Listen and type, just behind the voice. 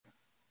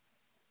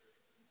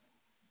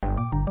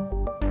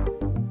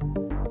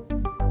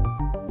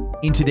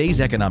In today's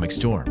economic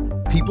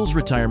storm, people's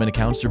retirement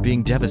accounts are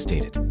being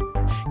devastated.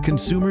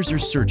 Consumers are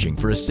searching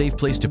for a safe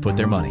place to put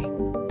their money.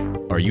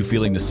 Are you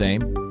feeling the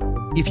same?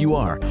 If you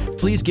are,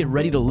 please get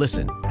ready to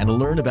listen and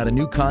learn about a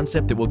new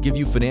concept that will give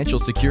you financial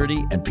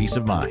security and peace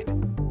of mind.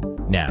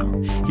 Now,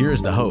 here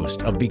is the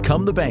host of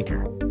Become the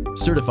Banker,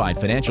 certified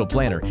financial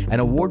planner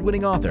and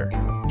award-winning author,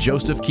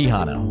 Joseph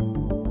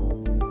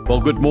Quijano.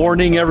 Well, good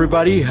morning,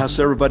 everybody. How's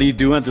everybody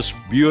doing this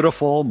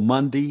beautiful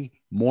Monday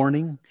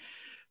morning?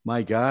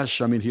 My gosh,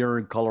 here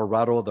in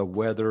Colorado, the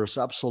weather is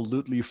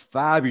absolutely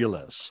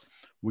fabulous.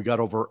 We got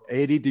over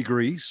 80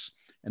 degrees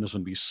and it's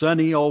going to be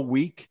sunny all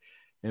week.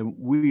 And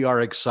we are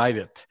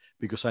excited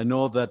because I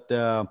know that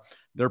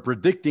they're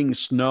predicting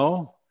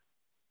snow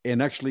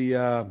and actually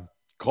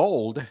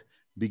cold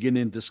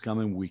beginning this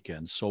coming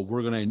weekend. So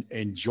we're going to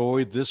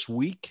enjoy this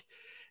week.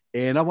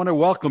 And I want to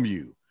welcome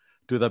you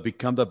to the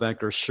Become the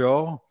Banker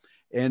show.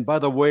 And by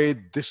the way,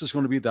 this is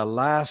going to be the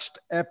last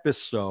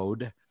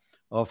episode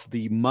of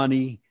the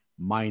money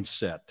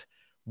mindset.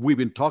 We've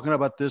been talking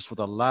about this for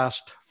the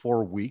last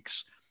 4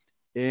 weeks,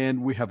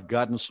 and we have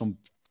gotten some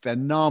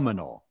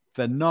phenomenal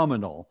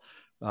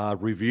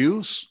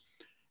reviews.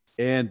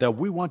 And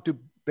we want to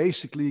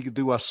basically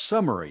do a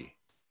summary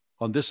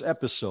on this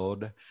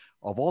episode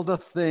of all the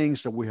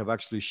things that we have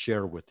actually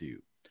shared with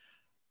you.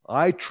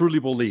 I truly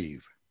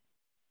believe,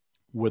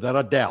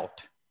 without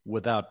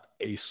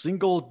a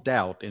single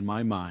doubt in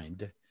my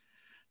mind,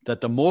 that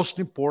the most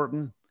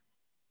important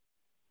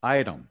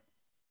item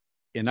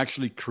in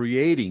actually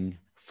creating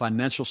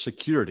financial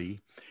security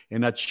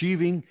and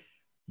achieving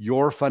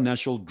your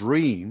financial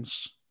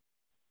dreams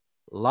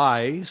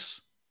lies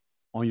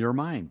on your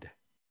mind,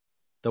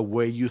 the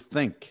way you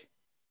think.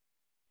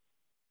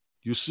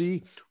 You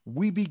see,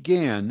 we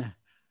began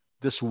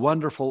this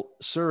wonderful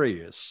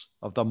series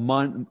of the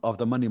money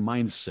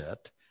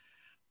mindset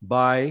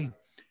by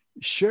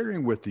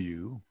sharing with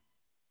you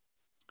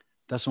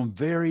that some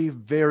very,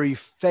 very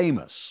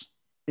famous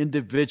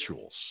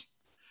individuals,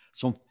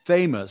 some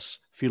famous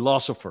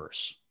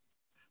philosophers,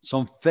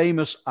 some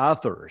famous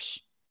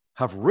authors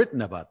have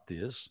written about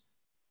this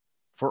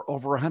for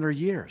over 100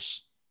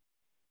 years.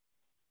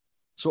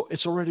 So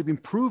it's already been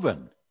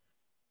proven.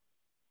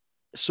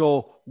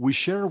 So we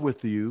share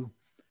with you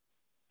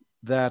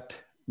that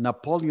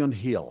Napoleon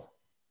Hill,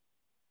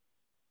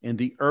 in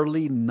the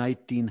early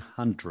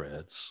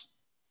 1900s,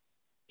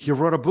 he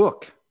wrote a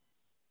book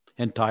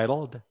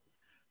entitled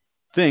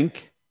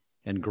Think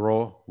and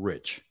Grow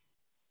Rich.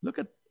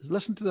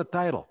 Listen to the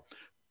title,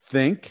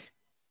 Think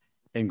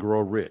and Grow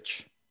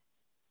Rich.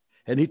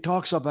 And he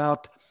talks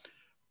about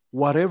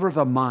whatever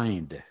the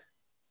mind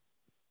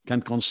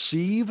can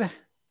conceive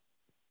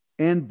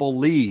and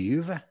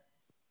believe,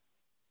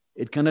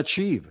 it can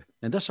achieve.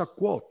 And that's a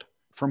quote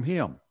from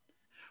him.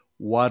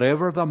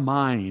 Whatever the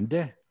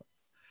mind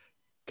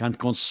can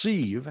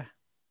conceive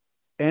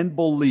and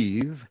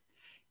believe,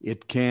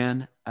 it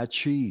can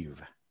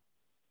achieve.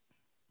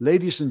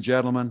 Ladies and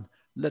gentlemen,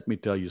 let me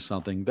tell you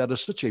something. That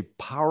is such a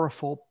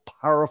powerful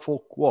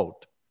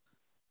quote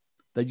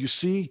that you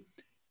see,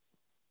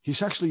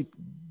 he's actually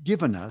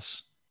given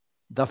us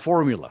the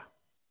formula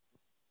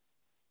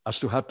as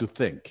to how to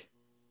think.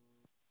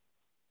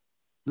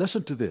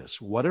 Listen to this.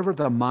 Whatever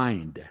the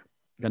mind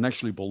can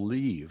actually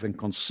believe and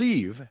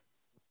conceive,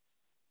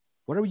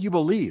 whatever you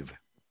believe,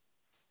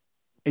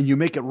 and you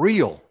make it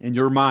real in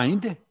your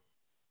mind,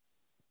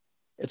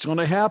 it's going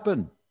to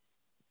happen.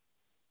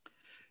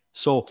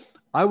 So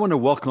I want to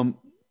welcome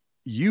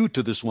you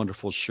to this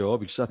wonderful show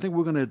because I think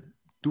we're going to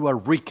do a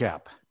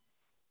recap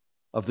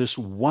of this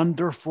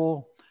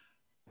wonderful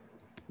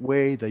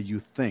way that you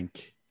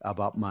think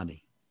about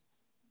money.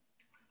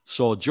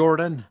 So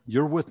Jordan,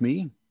 you're with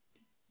me.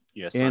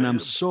 Yes, and I'm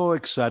so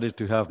excited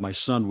to have my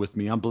son with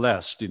me. I'm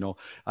blessed.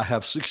 I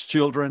have 6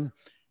 children,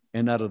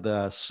 and out of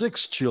the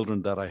 6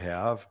 children that I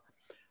have,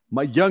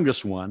 my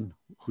youngest one,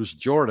 who's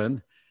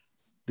Jordan,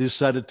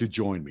 decided to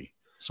join me.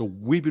 So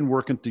we've been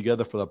working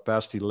together for the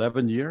past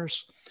 11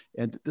 years,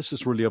 and this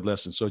is really a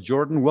blessing. So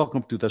Jordan,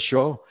 welcome to the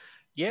show.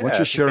 Yeah, Why don't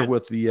you share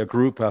with the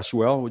group as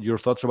well your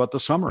thoughts about the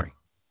summary?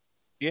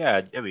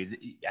 Yeah,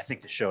 I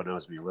think the show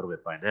knows me a little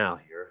bit by now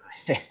here,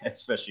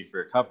 especially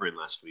for covering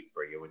last week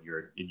for you when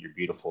you're in your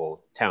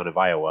beautiful town of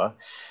Iowa.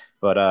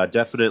 But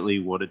definitely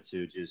wanted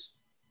to just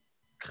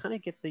kind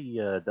of get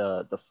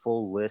the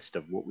full list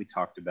of what we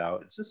talked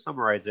about and just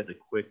summarize it in a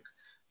quick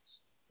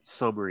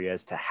summary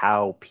as to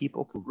how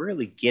people can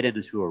really get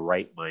into a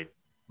right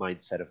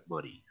mindset of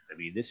money.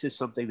 This is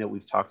something that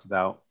we've talked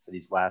about for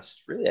these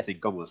last, really, I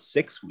think almost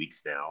 6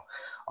 weeks now,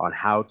 on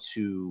how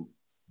to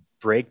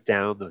break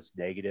down those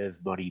negative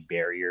money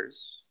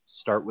barriers,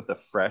 start with a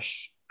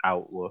fresh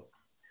outlook.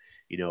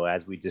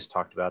 As we just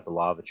talked about, the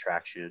law of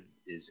attraction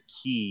is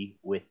key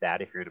with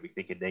that. If you're going to be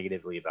thinking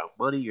negatively about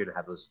money, you're going to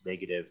have those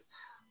negative,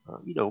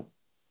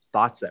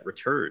 thoughts that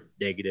return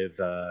negative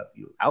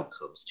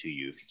outcomes to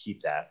you if you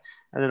keep that.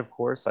 And then, of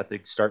course, I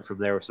think start from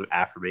there with some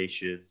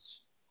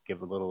affirmations,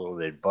 give a little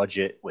bit of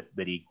budget with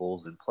many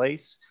goals in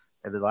place,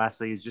 And the last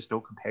thing is just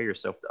don't compare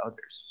yourself to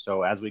others.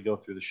 So as we go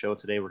through the show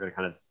today, we're going to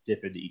kind of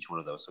dip into each one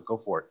of those. So go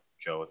for it,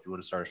 Joe, if you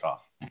want to start us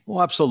off.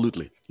 Well,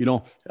 absolutely.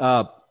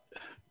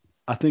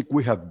 I think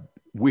we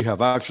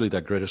have actually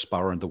the greatest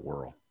power in the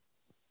world.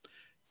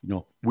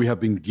 We have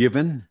been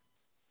given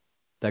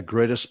the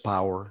greatest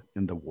power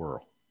in the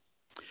world,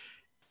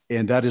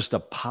 and that is the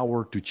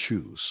power to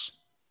choose.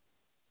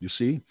 You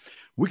see,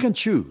 we can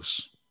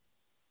choose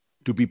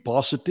to be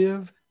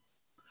positive,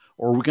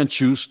 or we can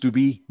choose to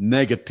be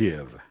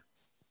negative.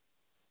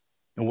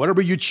 And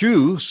whatever you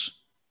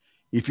choose,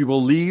 if you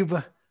believe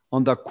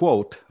on the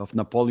quote of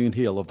Napoleon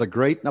Hill, of the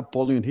great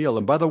Napoleon Hill,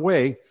 and by the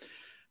way,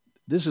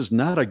 this is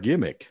not a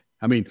gimmick.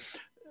 I mean,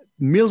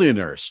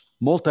 millionaires,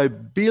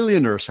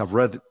 multi-billionaires have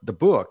read the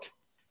book,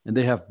 and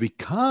they have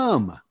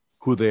become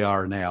who they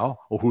are now,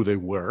 or who they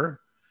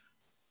were,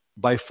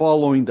 by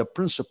following the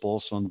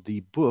principles on the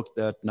book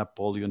that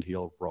Napoleon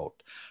Hill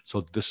wrote.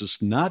 So this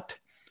is not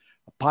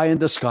pie in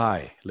the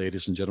sky,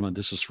 ladies and gentlemen.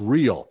 This is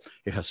real.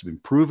 It has been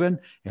proven.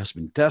 It has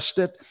been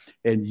tested.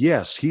 And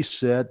yes, he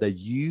said that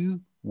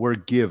you were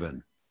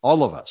given,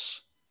 all of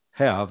us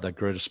have the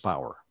greatest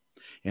power.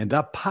 And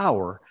that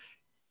power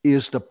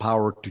is the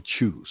power to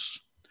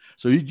choose.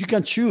 So you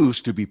can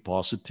choose to be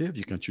positive.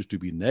 You can choose to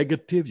be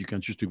negative. You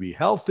can choose to be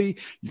healthy.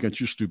 You can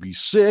choose to be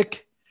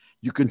sick.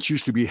 You can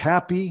choose to be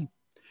happy.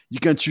 You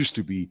can choose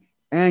to be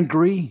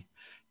angry.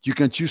 You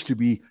can choose to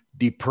be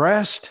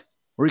depressed,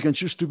 or you can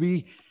choose to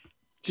be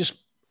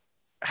just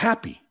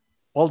happy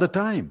all the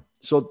time.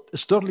 So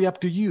it's totally up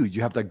to you.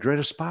 You have the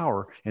greatest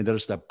power, and that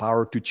is the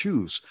power to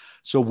choose.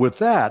 So with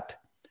that,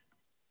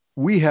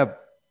 we have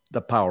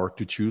the power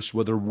to choose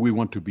whether we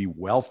want to be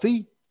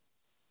wealthy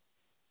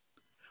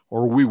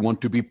or we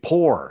want to be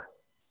poor.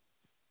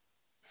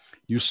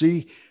 You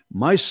see,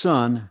 my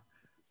son,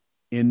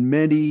 in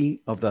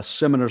many of the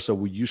seminars that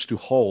we used to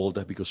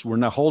hold, because we're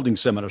not holding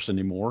seminars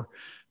anymore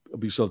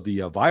because of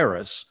the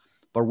virus,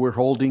 but we're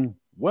holding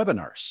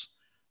webinars.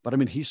 But I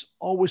mean, he's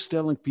always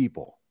telling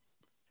people,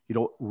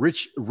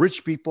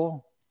 rich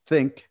people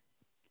think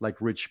like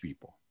rich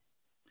people,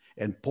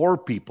 and poor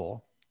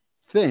people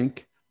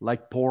think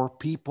like poor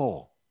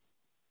people.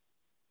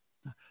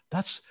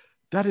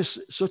 That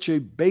is such a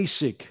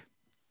basic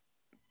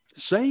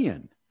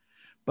saying,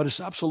 but it's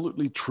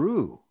absolutely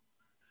true.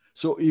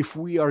 So if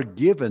we are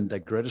given the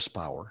greatest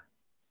power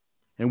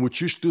and we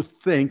choose to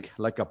think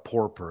like a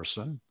poor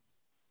person,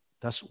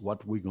 that's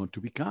what we're going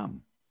to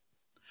become.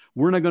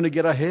 We're not going to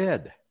get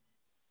ahead.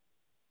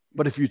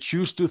 But if you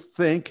choose to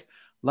think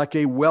like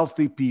a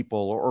wealthy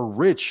people or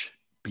rich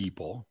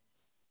people,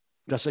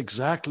 that's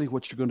exactly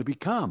what you're going to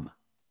become.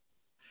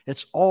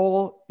 It's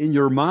all in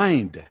your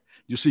mind.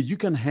 You see, you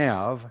can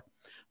have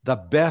the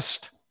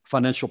best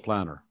financial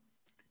planner.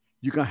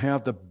 You can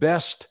have the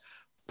best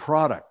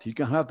product. You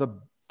can have the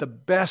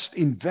best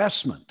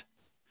investment.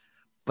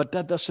 But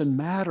that doesn't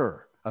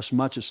matter as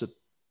much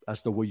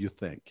as the way you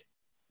think.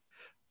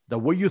 The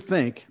way you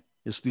think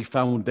is the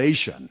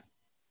foundation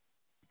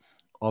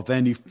of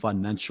any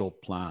financial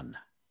plan.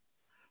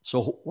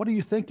 So what are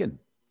you thinking?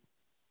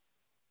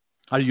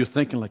 Are you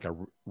thinking like a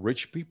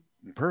rich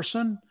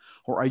person,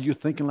 or are you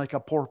thinking like a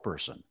poor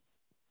person?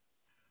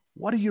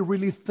 What are you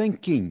really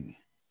thinking?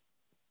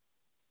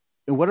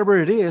 And whatever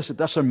it is, it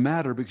doesn't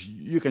matter, because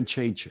you can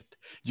change it.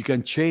 You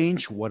can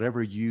change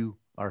whatever you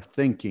are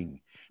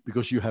thinking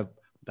because you have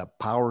the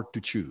power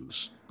to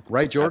choose.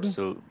 Right,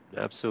 Jordan?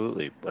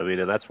 Absolutely. I mean,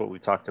 and that's what we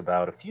talked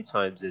about a few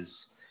times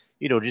is,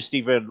 just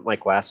even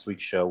like last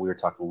week's show, we were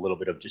talking a little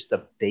bit of just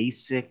the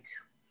basic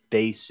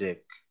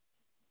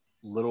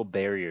little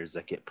barriers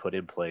that get put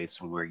in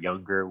place when we're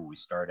younger, when we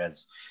start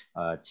as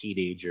a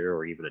teenager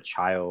or even a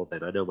child.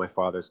 And I know my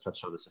father's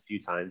touched on this a few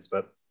times,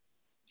 but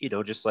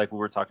just like when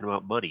we're talking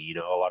about money, a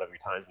lot of your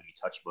times when you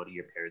touch money,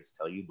 your parents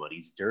tell you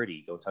money's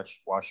dirty. Go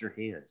wash your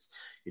hands.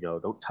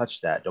 Don't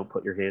touch that. Don't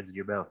put your hands in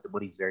your mouth. The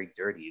money's very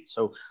dirty. And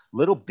so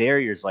little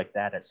barriers like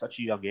that at such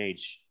a young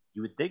age,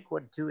 you would think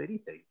wouldn't do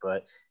anything.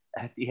 But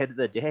at the end of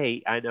the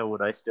day, I know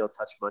when I still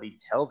touch money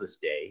till this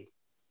day,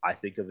 I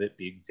think of it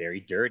being very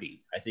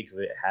dirty. I think of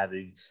it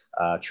having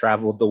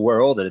traveled the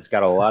world, and it's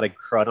got a lot of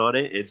crud on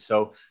it. And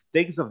so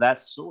things of that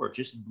sort,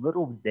 just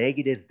little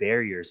negative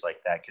barriers like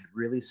that can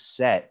really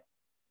set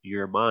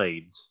your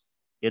mind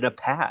in a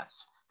path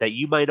that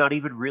you might not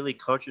even really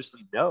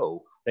consciously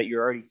know that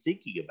you're already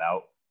thinking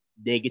about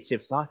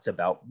negative thoughts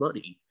about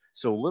money.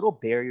 So little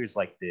barriers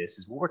like this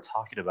is what we're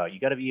talking about. You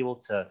got to be able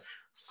to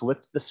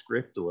flip the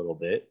script a little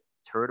bit,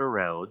 turn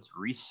around,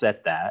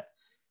 reset that,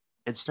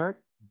 and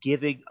start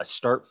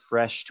start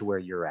fresh to where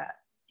you're at.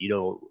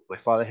 My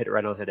father hit it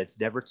right on the head. It's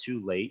never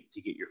too late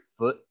to get your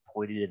foot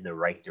pointed in the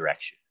right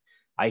direction.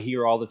 I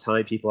hear all the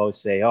time people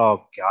always say,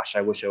 oh gosh,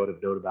 I wish I would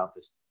have known about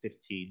this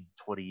 15,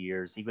 20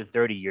 years, even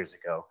 30 years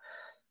ago.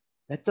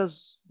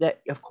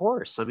 That, of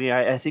course. I mean,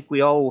 I think we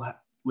all,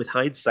 with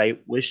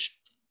hindsight, wish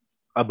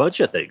a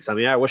bunch of things. I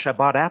mean, I wish I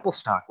bought Apple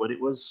stock when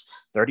it was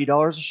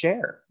 $30 a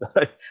share.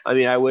 I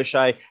mean, I wish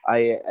I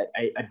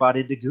bought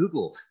into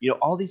Google.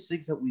 All these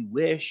things that we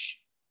wish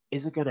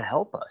isn't going to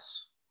help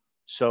us.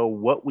 So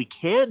what we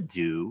can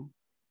do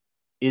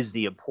is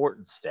the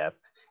important step.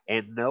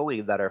 And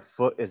knowing that our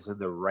foot is in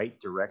the right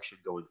direction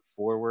going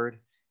forward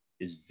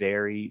is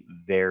very,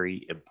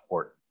 very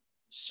important.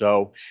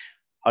 So,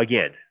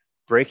 again,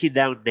 breaking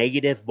down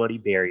negative money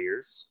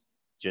barriers,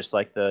 just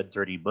like the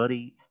dirty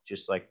money,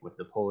 just like with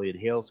Napoleon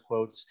Hill's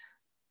quotes,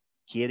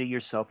 getting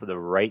yourself in the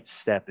right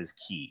step is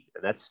key.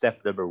 And that's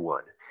step number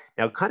one.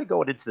 Now, kind of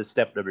going into the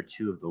step number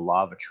two of the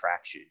law of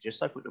attraction,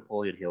 just like what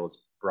Napoleon Hill has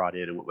brought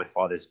in and what my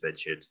father's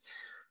mentioned,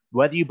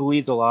 whether you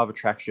believe the law of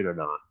attraction or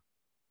not,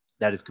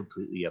 that is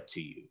completely up to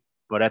you.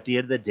 But at the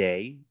end of the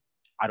day,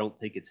 I don't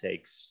think it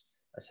takes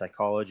a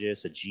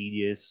psychologist, a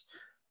genius,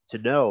 to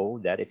know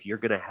that if you're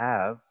going to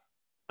have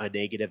a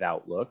negative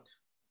outlook,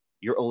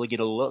 you're only going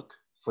to look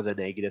for the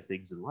negative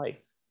things in life.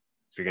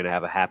 If you're going to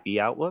have a happy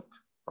outlook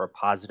or a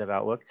positive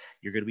outlook,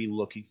 you're going to be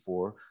looking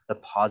for the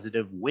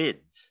positive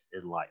wins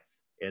in life.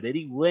 And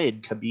any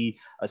win can be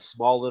a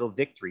small little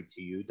victory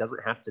to you. It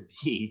doesn't have to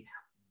be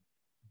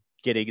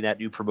getting that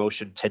new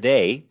promotion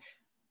today,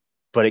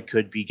 but it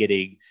could be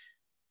getting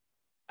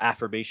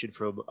affirmation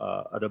from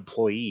an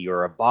employee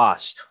or a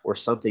boss or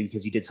something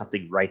because you did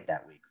something right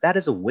that week. That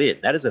is a win.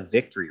 That is a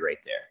victory right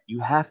there. You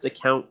have to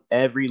count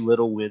every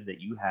little win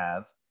that you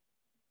have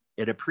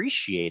and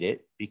appreciate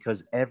it,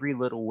 because every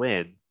little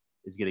win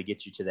is going to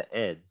get you to the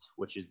end,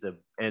 which is the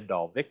end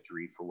all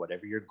victory for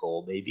whatever your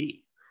goal may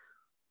be.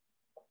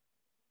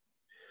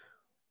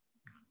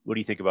 What do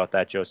you think about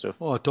that, Joseph?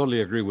 Oh, I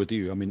totally agree with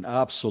you. I mean,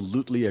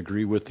 absolutely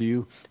agree with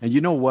you. And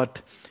you know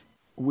what?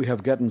 We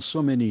have gotten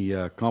so many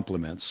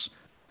compliments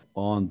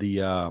on the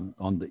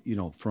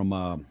from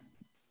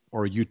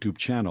our YouTube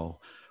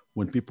channel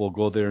when people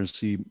go there and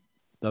see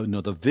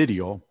the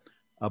video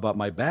about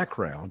my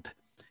background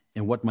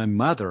and what my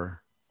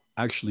mother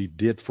actually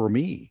did for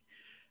me,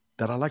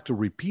 that I like to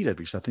repeat it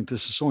because I think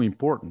this is so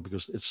important,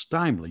 because it's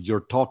timely.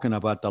 You're talking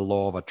about the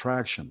law of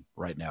attraction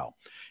right now.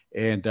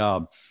 And,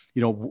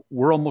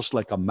 we're almost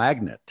like a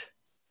magnet,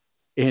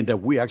 and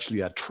that we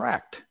actually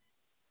attract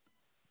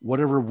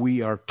whatever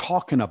we are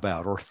talking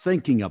about or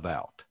thinking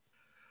about.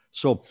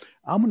 So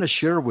I'm going to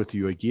share with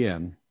you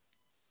again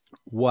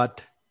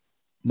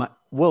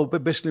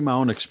basically my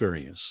own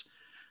experience.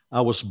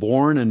 I was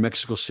born in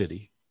Mexico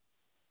City.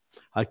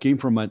 I came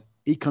from an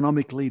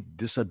economically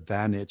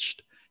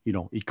disadvantaged,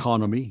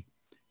 economy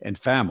and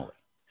family.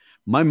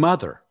 My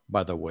mother,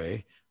 by the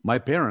way, my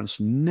parents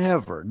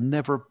never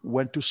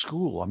went to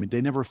school. I mean,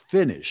 they never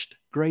finished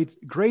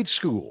grade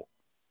school.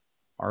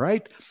 All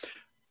right.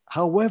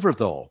 However,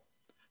 though,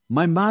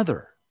 my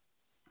mother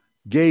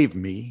gave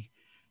me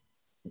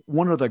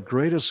one of the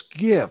greatest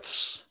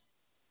gifts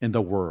in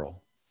the world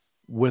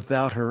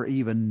without her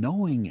even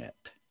knowing it.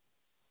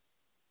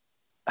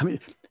 I mean,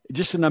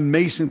 just an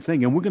amazing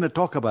thing. And we're going to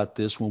talk about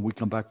this when we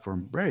come back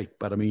from break.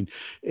 But I mean,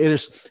 it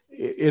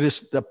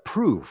is the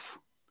proof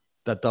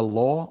that the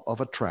law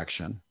of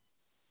attraction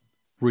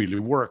really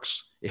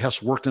works. It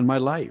has worked in my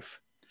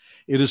life.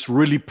 It is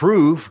really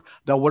proof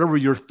that whatever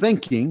you're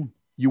thinking,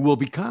 you will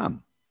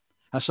become.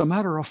 As a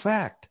matter of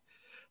fact,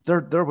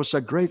 there was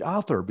a great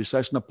author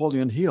besides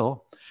Napoleon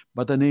Hill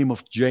by the name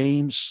of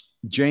James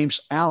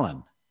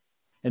Allen.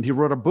 And he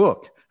wrote a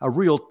book, a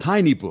real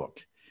tiny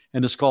book,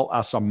 and it's called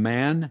As a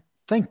Man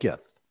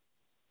Thinketh.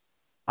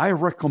 I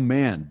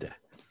recommend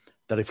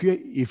that if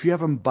you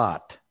haven't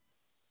bought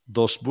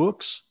those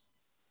books,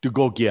 to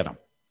go get them.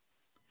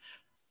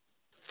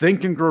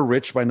 Think and Grow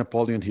Rich by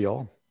Napoleon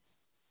Hill,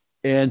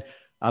 and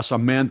As a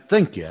Man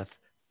Thinketh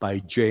by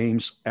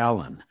James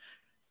Allen.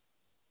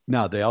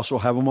 Now, they also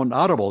have them on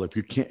Audible if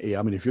you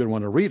don't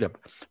want to read it.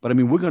 But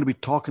we're going to be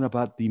talking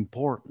about the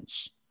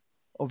importance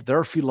of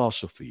their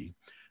philosophy,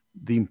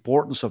 the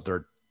importance of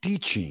their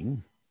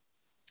teaching,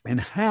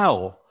 and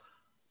how,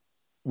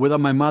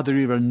 without my mother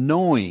even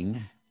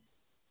knowing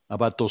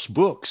about those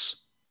books,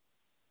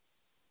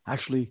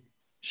 actually,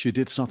 she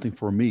did something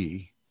for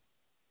me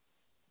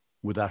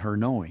without her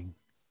knowing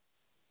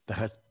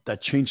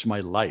that changed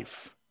my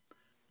life,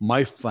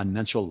 my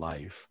financial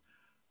life,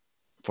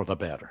 for the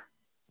better.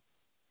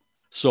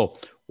 So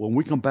when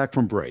we come back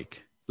from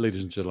break,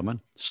 ladies and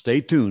gentlemen,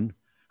 stay tuned.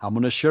 I'm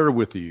going to share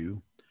with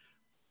you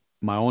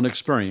my own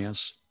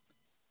experience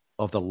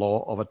of the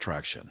law of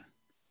attraction.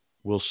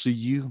 We'll see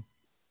you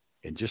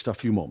in just a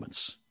few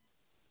moments.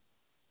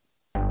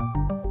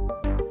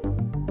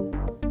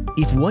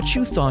 If what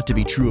you thought to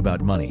be true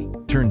about money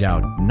turned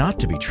out not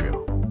to be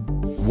true,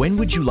 when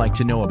would you like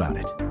to know about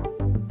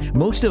it?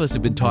 Most of us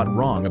have been taught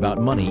wrong about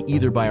money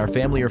either by our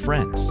family or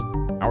friends.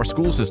 Our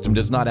school system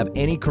does not have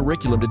any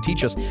curriculum to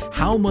teach us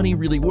how money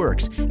really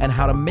works and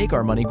how to make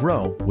our money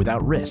grow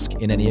without risk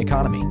in any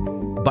economy.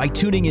 By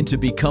tuning into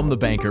Become the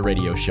Banker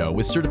radio show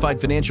with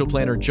certified financial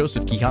planner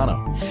Joseph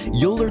Quijano,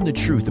 you'll learn the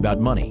truth about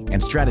money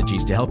and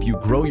strategies to help you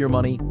grow your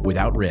money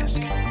without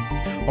risk.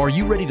 Are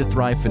you ready to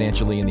thrive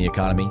financially in the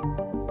economy?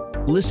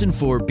 Listen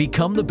for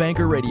Become the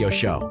Banker radio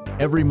show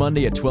every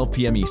Monday at 12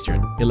 p.m.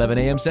 Eastern, 11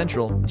 a.m.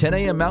 Central, 10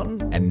 a.m.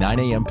 Mountain, and 9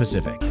 a.m.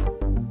 Pacific.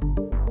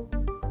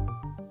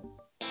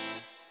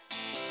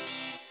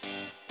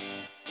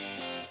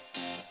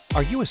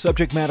 Are you a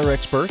subject matter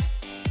expert?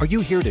 Are you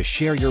here to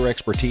share your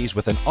expertise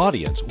with an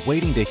audience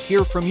waiting to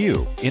hear from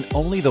you in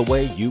only the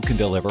way you can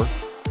deliver?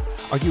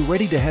 Are you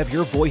ready to have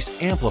your voice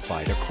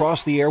amplified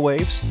across the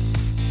airwaves?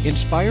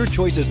 Inspired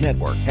Choices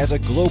Network has a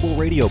global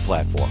radio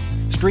platform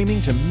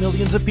streaming to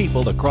millions of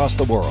people across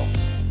the world.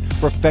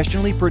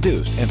 Professionally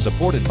produced and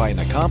supported by an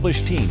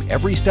accomplished team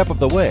every step of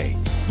the way,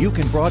 you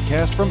can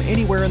broadcast from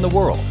anywhere in the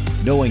world,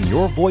 knowing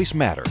your voice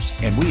matters,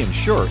 and we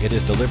ensure it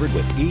is delivered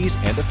with ease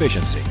and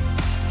efficiency.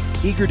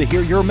 Eager to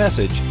hear your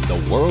message, the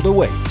world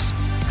awaits.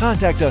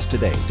 Contact us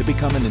today to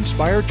become an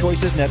Inspired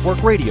Choices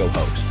Network radio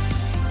host.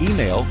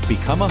 Email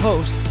become a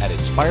host at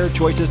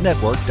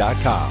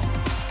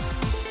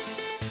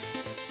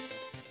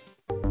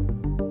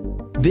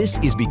inspiredchoicesnetwork.com. This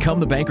is Become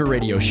the Banker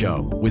Radio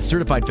Show with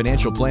certified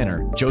financial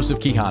planner Joseph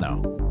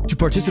Quijano. To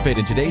participate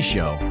in today's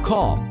show,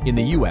 call in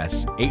the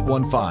U.S.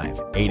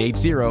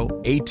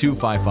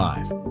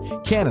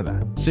 815-880-8255,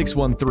 Canada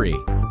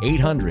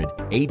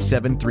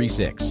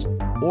 613-800-8736,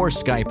 or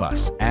Skype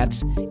us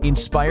at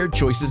Inspired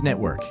Choices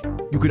Network.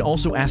 You can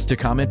also ask to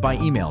comment by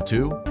email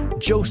to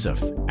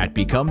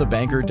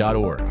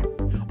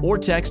joseph@becomethebanker.org or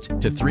text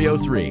to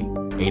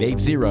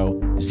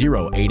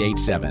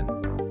 303-880-0887.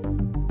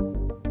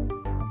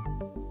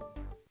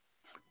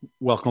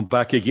 Welcome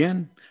back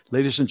again,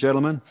 ladies and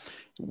gentlemen.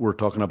 We're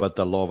talking about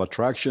the law of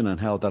attraction and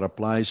how that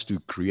applies to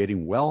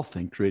creating wealth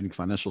and creating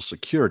financial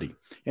security.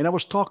 And I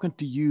was talking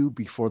to you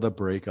before the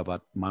break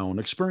about my own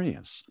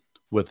experience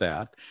with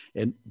that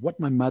and what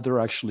my mother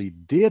actually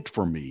did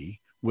for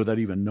me without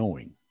even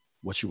knowing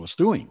what she was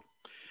doing.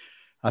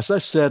 As I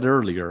said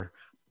earlier,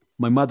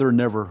 my mother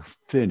never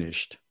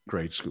finished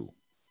grade school,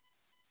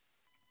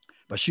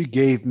 but she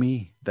gave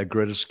me the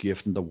greatest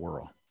gift in the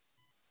world.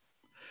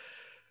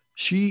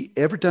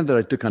 Every time that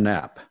I took a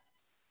nap,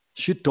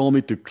 she told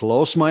me to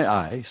close my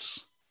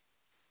eyes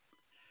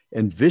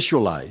and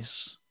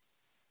visualize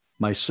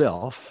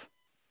myself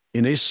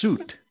in a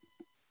suit,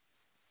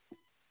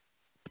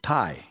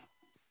 tie,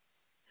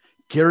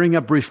 carrying a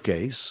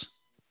briefcase,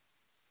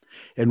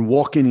 and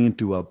walking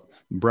into a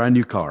brand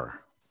new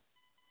car,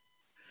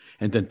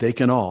 and then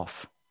taking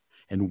off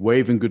and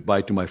waving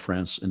goodbye to my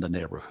friends in the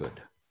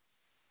neighborhood.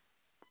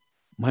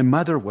 My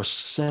mother was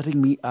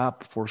setting me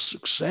up for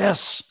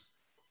success.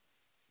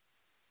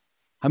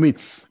 I mean,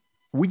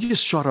 we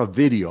just shot a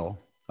video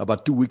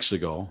about 2 weeks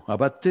ago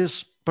about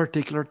this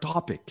particular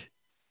topic.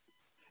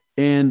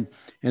 And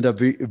the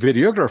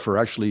videographer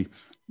actually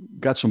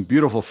got some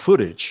beautiful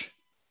footage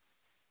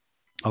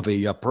of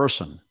a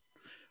person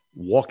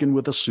walking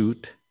with a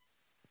suit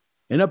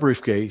in a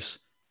briefcase,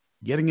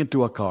 getting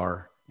into a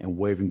car and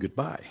waving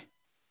goodbye.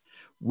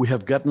 We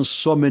have gotten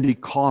so many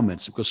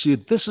comments because, see,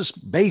 this is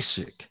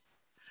basic.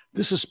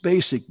 This is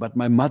basic, but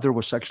my mother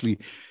was actually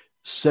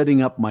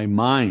setting up my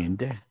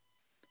mind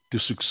to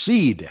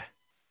succeed.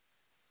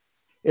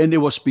 And it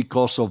was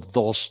because of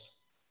those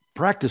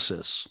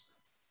practices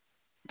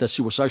that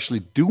she was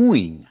actually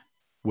doing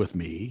with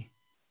me,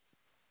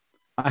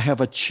 I have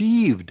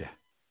achieved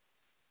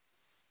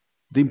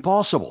the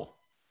impossible.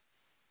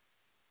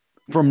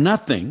 From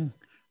nothing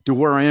to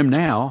where I am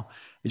now,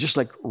 it's just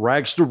like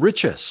rags to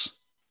riches.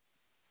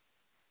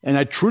 And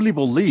I truly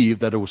believe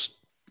that it was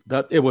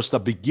the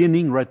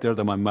beginning right there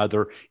that my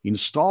mother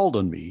installed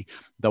on me,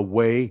 the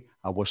way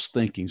I was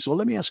thinking. So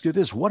let me ask you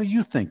this. What are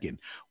you thinking?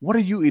 What are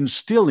you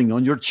instilling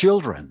on your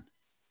children?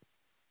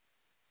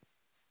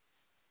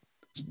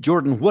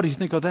 Jordan, what do you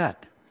think of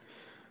that?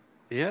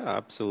 Yeah,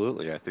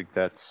 absolutely. I think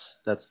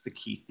that's the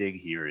key thing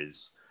here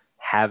is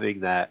having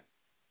that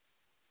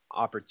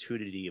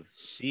opportunity of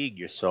seeing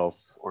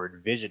yourself or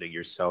envisioning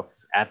yourself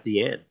at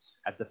the end,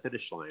 at the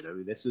finish line. I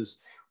mean, this is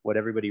what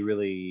everybody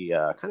really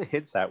kind of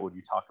hints at when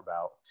you talk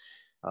about,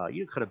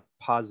 kind of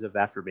positive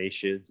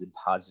affirmations and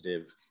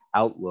positive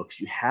outlooks.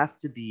 You have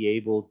to be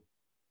able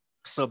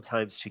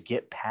sometimes to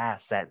get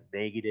past that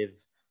negative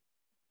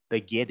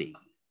beginning.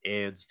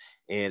 And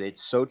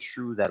it's so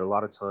true that a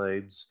lot of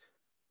times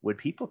when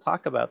people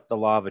talk about the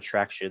law of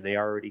attraction, they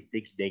already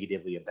think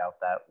negatively about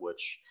that,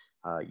 which,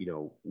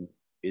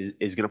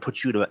 is going to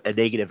put you in a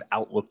negative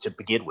outlook to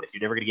begin with.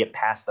 You're never going to get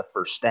past the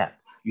first step.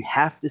 You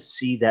have to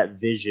see that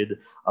vision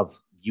of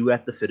you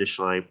at the finish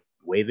line,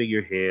 waving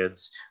your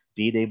hands,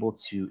 being able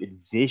to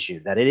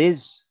envision that it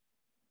is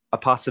a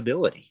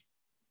possibility,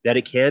 that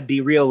it can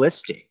be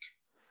realistic.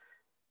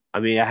 I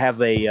mean, I have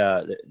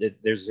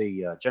there's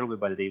a gentleman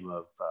by the name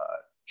of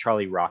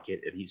Charlie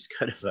Rocket, and he's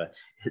kind of an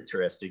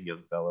interesting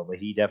young fellow, but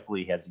he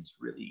definitely has these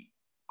really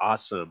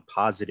awesome,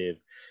 positive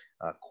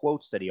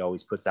quotes that he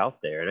always puts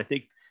out there. And I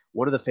think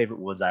one of the favorite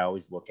ones I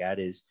always look at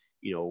is,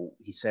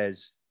 he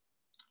says,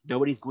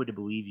 nobody's going to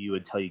believe you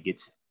until you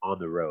get on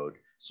the road.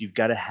 So you've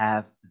got to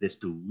have this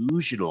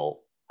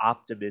delusional,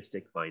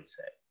 optimistic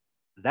mindset.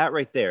 That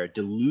right there,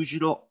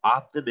 delusional,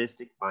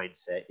 optimistic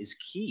mindset is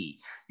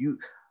key.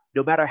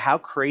 No matter how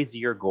crazy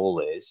your goal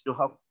is,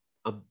 how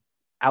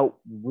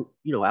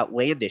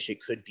outlandish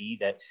it could be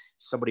that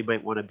somebody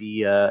might want to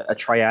be a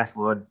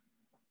triathlon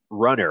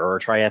runner or a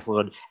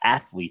triathlon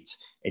athlete,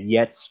 and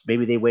yet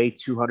maybe they weigh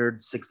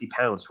 260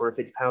 pounds,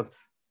 250 pounds.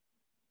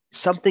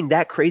 something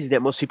that crazy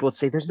that most people would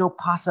say there's no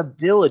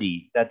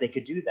possibility that they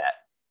could do that.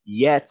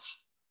 Yet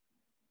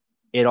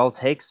it all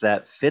takes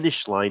that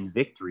finish line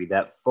victory,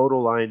 that photo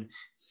line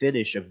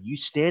finish of you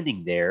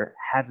standing there,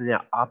 having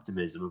that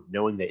optimism of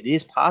knowing that it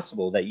is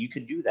possible that you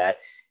can do that.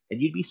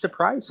 And you'd be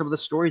surprised some of the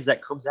stories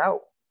that comes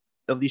out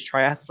of these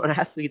triathlon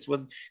athletes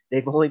when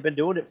they've only been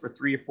doing it for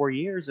 3 or 4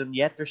 years, and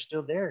yet they're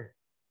still there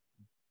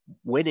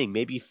winning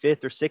maybe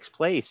 5th or 6th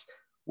place,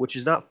 which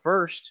is not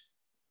first,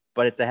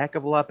 but it's a heck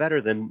of a lot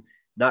better than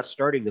not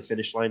starting the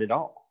finish line at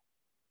all.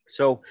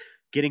 So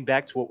getting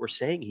back to what we're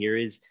saying here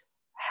is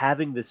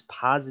having this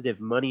positive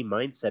money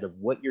mindset of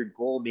what your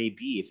goal may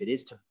be. If it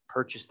is to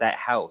purchase that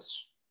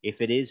house,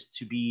 if it is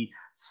to be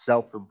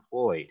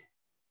self-employed,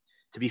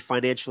 to be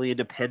financially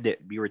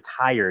independent, be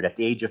retired at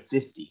the age of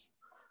 50,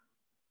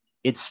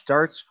 it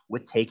starts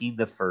with taking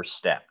the first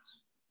steps.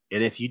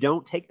 And if you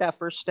don't take that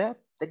first step,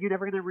 then you're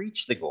never going to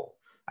reach the goal.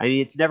 I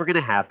mean, it's never going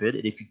to happen.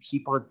 And if you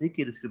keep on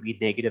thinking it's going to be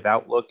a negative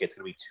outlook, it's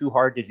going to be too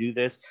hard to do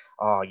this.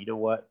 Oh, you know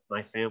what?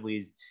 My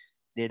family's,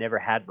 they never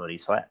had money,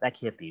 so that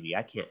can't be me.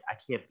 I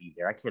can't be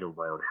there. I can't own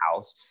my own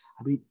house.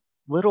 I mean,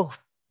 little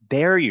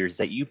barriers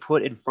that you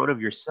put in front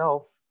of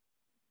yourself,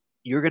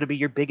 you're going to be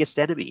your biggest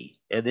enemy.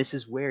 And this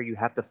is where you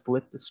have to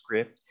flip the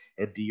script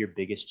and be your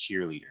biggest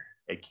cheerleader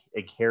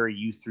and carry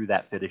you through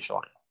that finish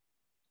line.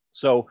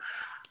 So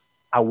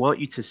I want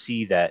you to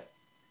see that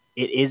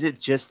it isn't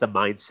just the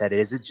mindset, it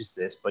isn't just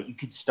this, but you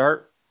can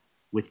start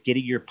with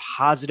getting your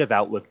positive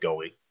outlook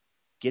going,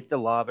 get the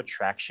law of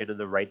attraction in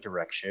the right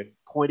direction,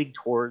 pointing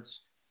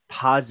towards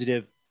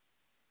positive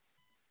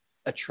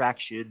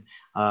attraction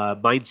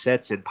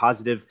mindsets and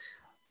positive,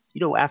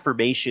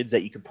 affirmations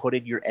that you can put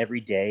in your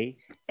everyday.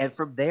 And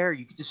from there,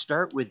 you can just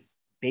start with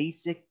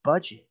basic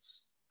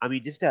budgets. I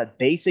mean, just a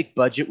basic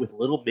budget with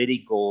little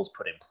mini goals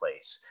put in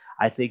place,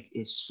 I think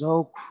is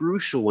so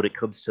crucial when it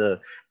comes to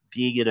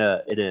being in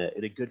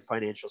a good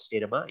financial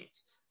state of mind.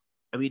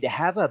 I mean, to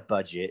have a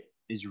budget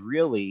is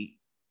really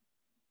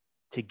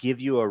to give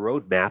you a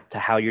roadmap to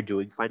how you're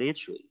doing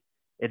financially.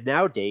 And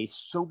nowadays,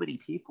 so many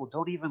people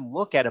don't even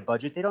look at a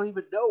budget. They don't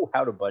even know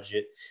how to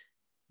budget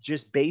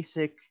just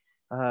basic,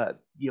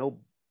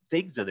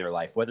 things in their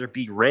life, whether it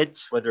be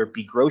rent, whether it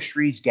be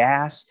groceries,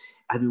 gas.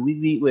 I mean, we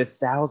meet with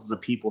thousands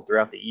of people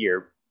throughout the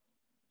year,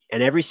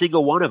 and every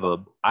single one of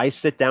them, I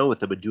sit down with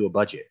them and do a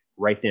budget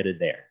right then and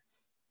there.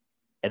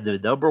 And the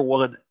number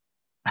one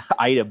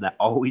item that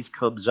always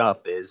comes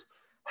up is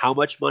how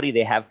much money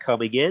they have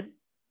coming in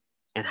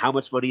and how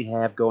much money they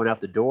have going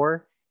out the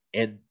door.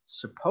 And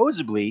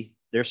supposedly,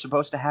 they're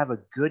supposed to have a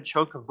good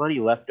chunk of money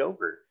left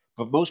over.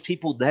 But most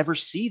people never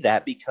see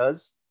that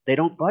because they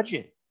don't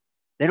budget.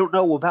 They don't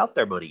know about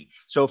their money.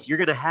 So if you're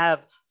going to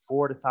have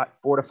 $4,000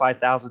 to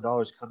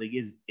 $5,000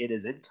 coming in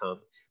as income,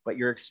 but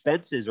your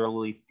expenses are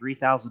only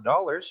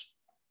 $3,000,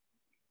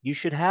 you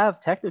should have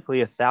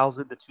technically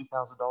 $1,000 to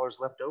 $2,000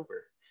 left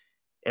over.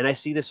 And I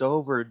see this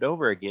over and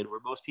over again where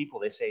most people,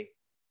 they say,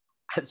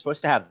 I'm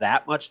supposed to have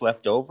that much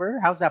left over?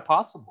 How's that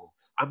possible?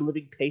 I'm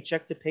living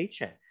paycheck to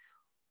paycheck.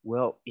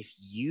 Well, if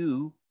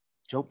you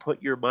don't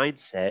put your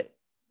mindset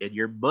and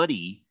your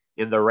money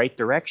in the right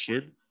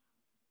direction,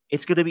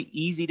 it's going to be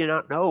easy to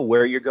not know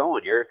where you're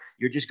going.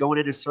 You're just going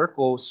in a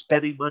circle,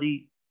 spending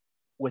money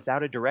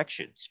without a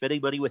direction, spending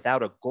money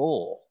without a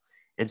goal.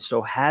 And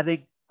so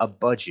having a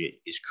budget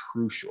is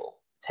crucial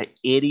to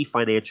any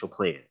financial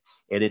plan.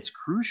 And it's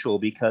crucial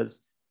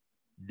because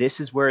this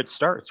is where it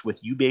starts with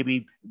you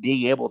maybe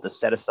being able to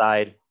set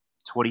aside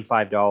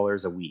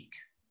 $25 a week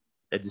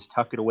and just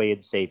tuck it away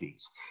in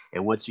savings.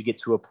 And once you get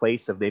to a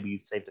place of maybe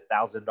you've saved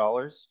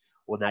 $1,000,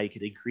 well, now you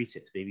can increase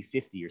it to maybe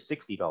 $50 or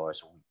 $60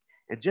 a week.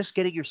 And just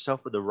getting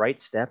yourself in the right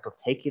step of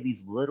taking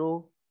these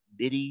little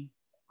mini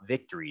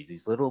victories,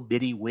 these little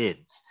mini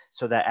wins,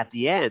 so that at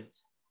the end,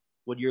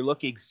 when you're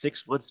looking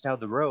 6 months down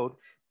the road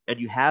and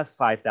you have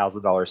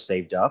 $5,000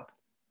 saved up,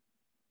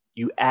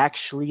 you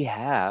actually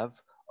have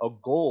a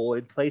goal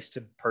in place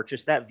to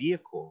purchase that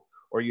vehicle,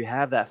 or you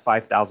have that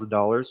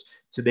 $5,000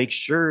 to make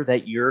sure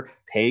that you're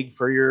paying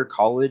for your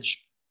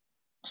college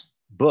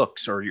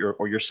books or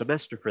your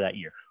semester for that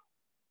year.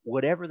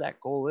 Whatever that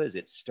goal is,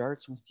 it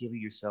starts with giving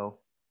yourself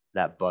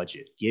that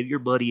budget. Give your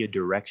money a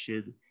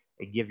direction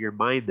and give your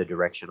mind the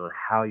direction on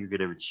how you're going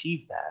to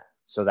achieve that,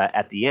 so that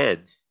at the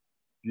end,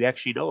 you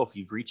actually know if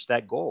you've reached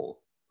that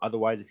goal.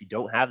 Otherwise, if you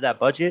don't have that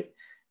budget,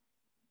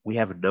 we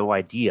have no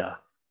idea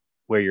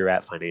where you're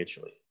at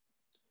financially.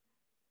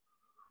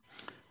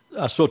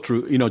 So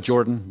true.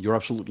 Jordan, you're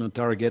absolutely on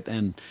target.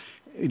 And,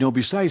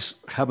 besides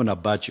having a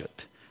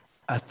budget,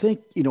 I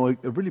think, it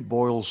really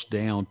boils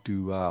down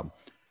to,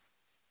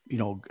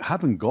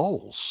 having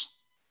goals.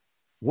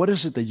 What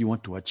is it that you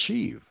want to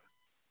achieve?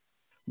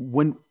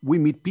 When we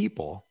meet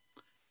people,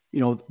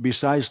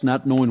 besides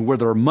not knowing where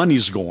their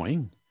money's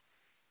going,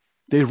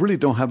 they really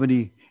don't have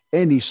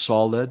any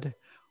solid,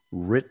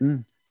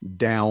 written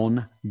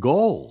down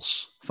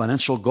goals,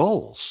 financial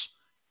goals.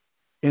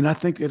 And I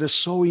think it is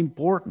so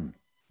important.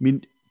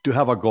 To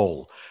have a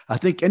goal. I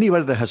think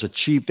anybody that has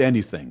achieved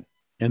anything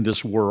in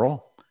this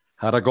world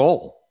had a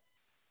goal,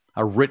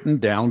 a written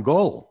down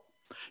goal.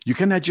 You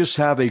cannot just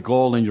have a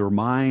goal in your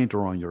mind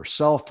or on your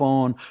cell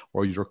phone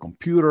or your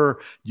computer.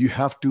 You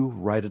have to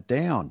write it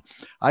down.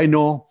 I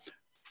know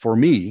for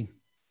me,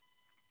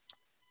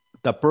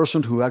 the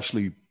person who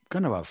actually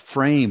kind of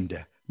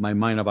framed my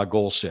mind about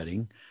goal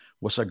setting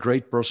was a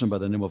great person by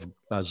the name of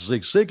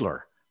Zig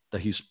Ziglar,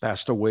 that he's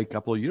passed away a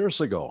couple of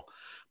years ago.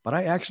 But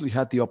I actually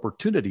had the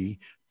opportunity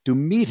to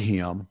meet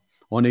him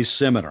on a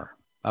seminar.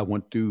 I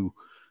went to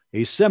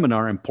a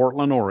seminar in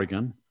Portland,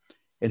 Oregon,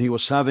 and he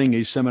was having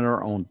a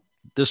seminar on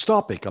this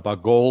topic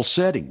about goal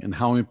setting and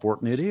how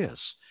important it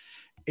is.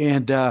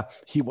 And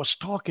he was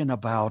talking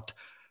about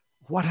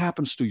what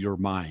happens to your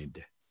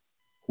mind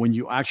when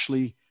you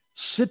actually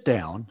sit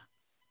down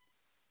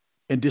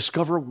and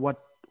discover what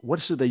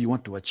is it that you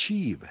want to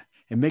achieve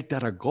and make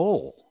that a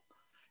goal,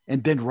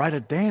 and then write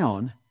it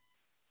down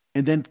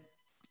and then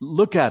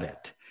look at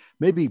it.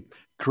 Maybe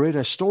create a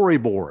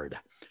storyboard.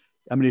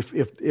 I mean,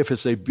 if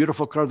it's a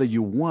beautiful car that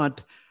you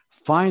want,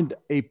 find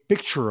a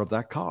picture of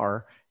that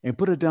car and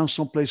put it down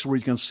someplace where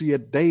you can see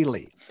it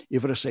daily.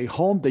 If it is a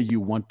home that you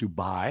want to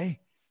buy,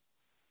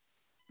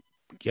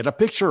 get a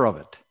picture of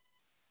it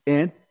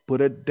and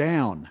put it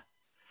down.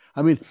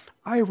 I mean,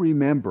 I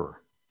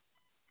remember,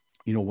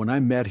 when I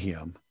met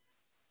him,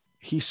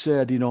 he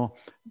said,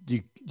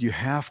 you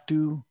have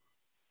to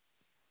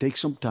take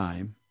some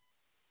time,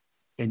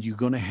 and you're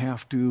going to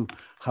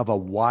have a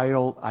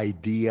wild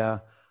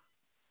idea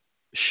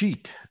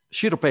sheet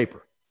of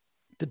paper.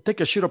 To take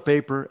a sheet of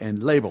paper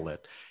and label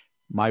it,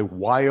 my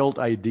wild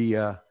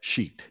idea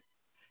sheet,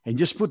 and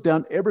just put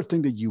down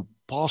everything that you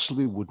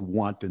possibly would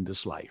want in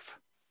this life.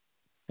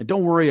 And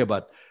don't worry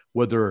about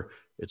whether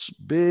it's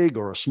big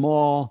or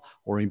small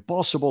or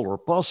impossible or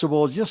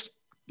possible. Just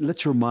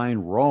let your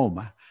mind roam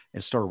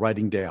and start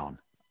writing down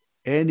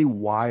any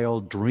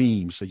wild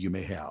dreams that you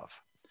may have.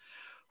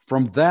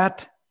 From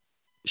that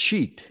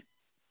sheet,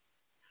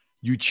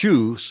 you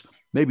choose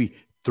maybe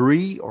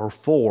 3 or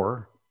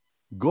 4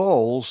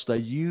 goals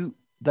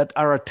that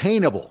are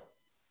attainable.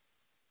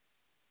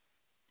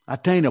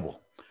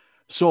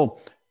 So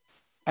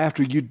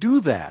after you do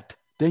that,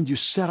 then you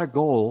set a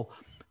goal,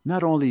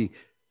 not only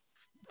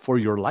for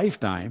your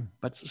lifetime,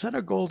 but set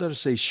a goal that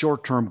is a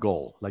short-term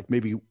goal, like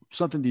maybe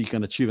something that you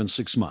can achieve in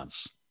 6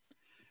 months.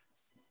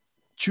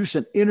 Choose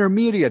an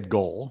intermediate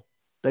goal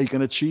that you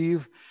can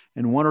achieve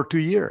in 1 or 2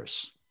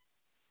 years.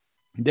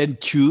 Then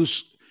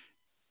choose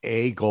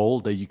a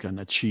goal that you can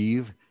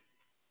achieve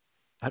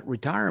at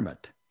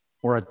retirement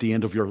or at the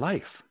end of your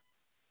life.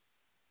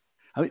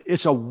 I mean,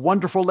 it's a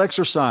wonderful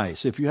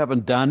exercise. If you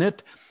haven't done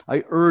it,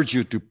 I urge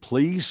you to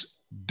please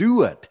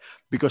do it.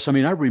 Because, I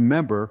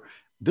remember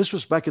this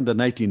was back in the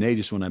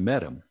 1980s when I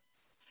met him.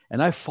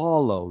 And I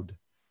followed.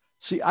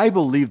 See, I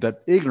believe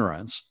that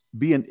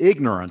being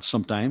ignorant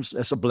sometimes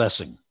is a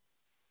blessing.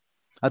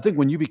 I think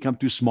when you become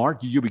too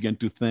smart, you begin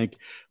to think,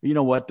 you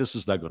know what, this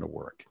is not going to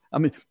work.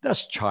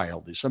 That's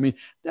childish.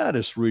 That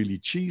is really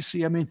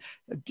cheesy.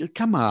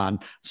 Come on,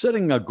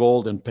 setting a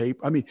goal in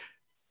paper.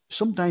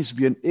 Sometimes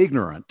being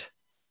ignorant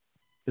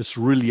is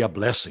really a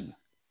blessing.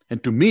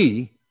 And to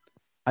me,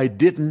 I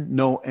didn't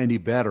know any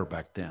better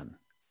back then.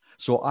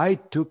 So I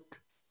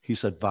took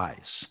his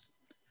advice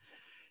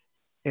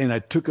and I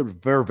took it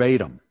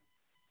verbatim.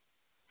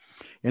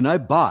 And I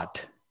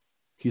bought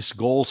his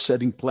goal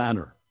setting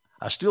planner.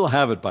 I still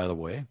have it, by the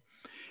way.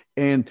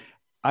 And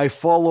I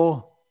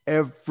follow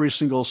every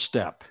single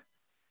step,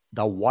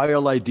 the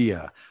wild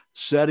idea,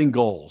 setting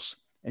goals.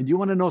 And you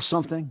want to know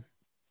something?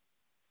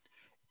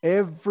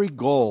 Every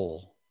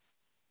goal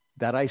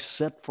that I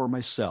set for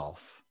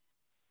myself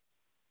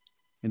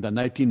in the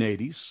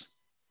 1980s,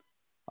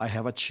 I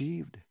have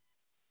achieved.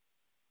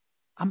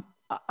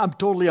 I'm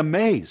totally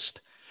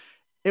amazed.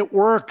 It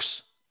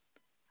works.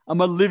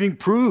 I'm a living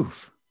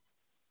proof.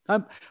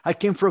 I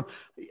came from,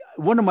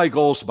 one of my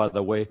goals, by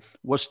the way,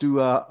 was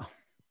to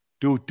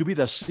be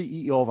the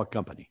CEO of a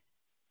company.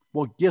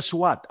 Well, guess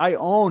what? I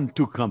own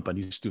 2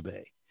 companies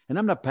today. And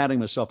I'm not patting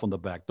myself on the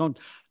back.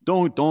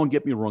 Don't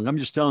get me wrong. I'm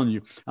just telling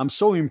you, I'm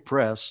so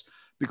impressed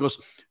because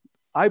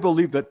I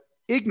believe that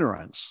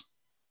ignorance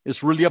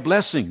is really a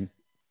blessing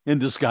in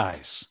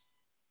disguise.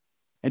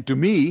 And to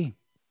me,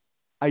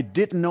 I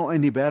didn't know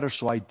any better,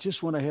 so I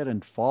just went ahead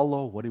and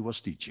followed what he was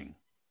teaching.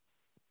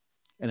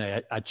 And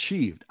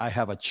I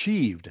have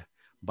achieved,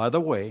 by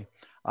the way,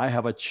 I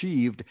have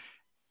achieved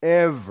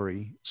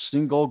every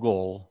single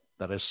goal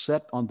that I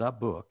set on that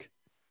book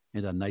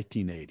in the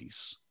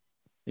 1980s.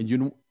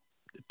 And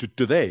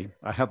today,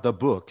 I have the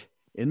book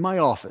in my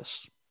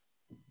office.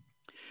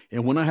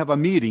 And when I have a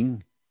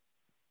meeting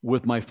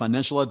with my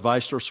financial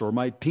advisors or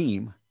my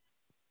team,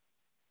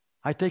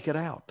 I take it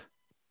out.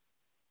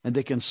 And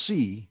they can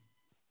see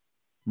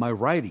my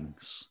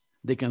writings.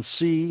 They can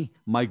see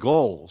my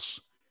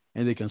goals.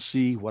 And they can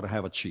see what I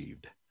have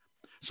achieved.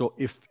 So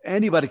if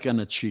anybody can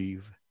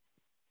achieve,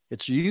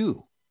 it's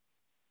you.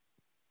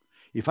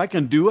 If I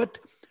can do it,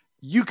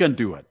 you can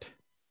do it.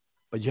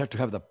 But you have to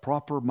have the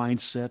proper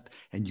mindset,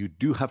 and you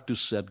do have to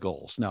set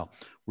goals. Now,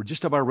 we're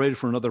just about ready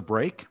for another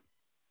break.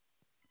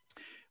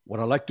 What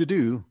I like to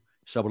do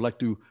is I would like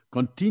to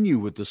continue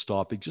with this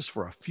topic just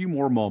for a few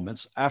more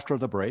moments after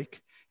the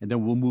break, and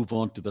then we'll move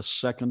on to the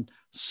second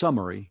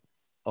summary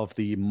of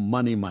the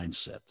money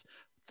mindset.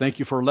 Thank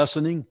you for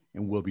listening,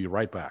 and we'll be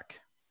right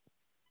back.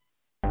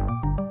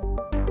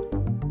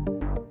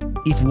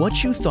 If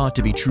what you thought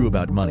to be true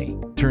about money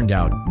turned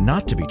out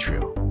not to be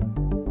true,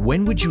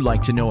 when would you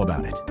like to know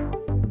about it?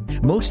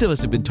 Most of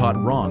us have been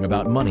taught wrong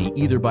about money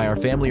either by our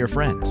family or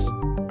friends.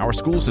 Our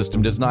school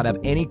system does not have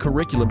any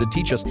curriculum to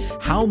teach us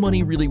how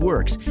money really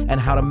works and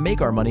how to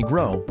make our money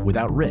grow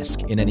without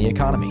risk in any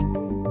economy.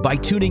 By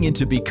tuning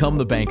into Become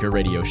the Banker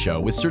radio show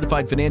with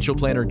certified financial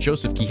planner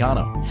Joseph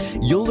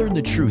Quijano, you'll learn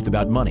the truth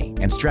about money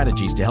and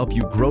strategies to help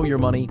you grow your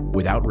money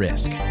without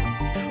risk.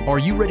 Are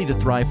you ready to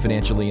thrive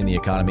financially in the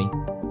economy?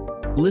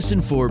 Listen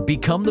for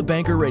Become the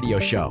Banker radio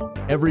show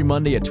every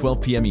Monday at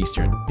 12 p.m.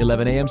 Eastern,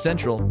 11 a.m.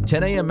 Central,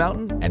 10 a.m.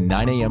 Mountain, and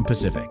 9 a.m.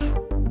 Pacific.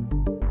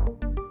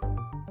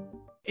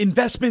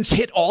 Investments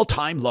hit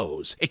all-time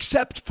lows,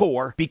 except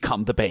for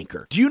Become the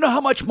Banker. Do you know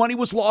how much money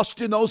was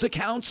lost in those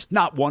accounts?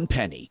 Not one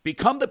penny.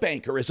 Become the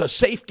Banker is a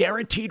safe,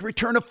 guaranteed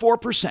return of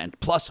 4%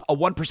 plus a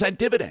 1%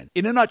 dividend.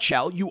 In a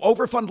nutshell, you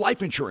overfund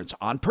life insurance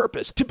on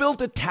purpose to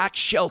build a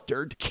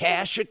tax-sheltered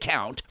cash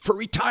account for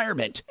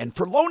retirement and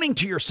for loaning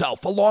to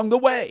yourself along the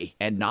way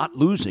and not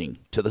losing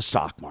to the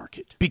stock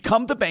market.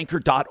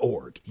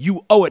 BecomeTheBanker.org.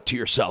 You owe it to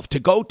yourself to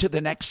go to the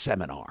next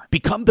seminar.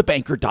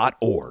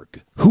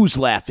 BecomeTheBanker.org. Who's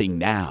laughing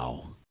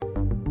now?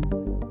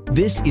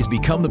 This is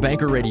Become the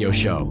Banker radio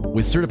show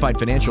with certified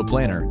financial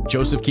planner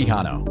Joseph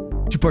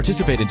Quijano. To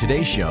participate in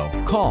today's show,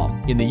 call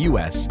in the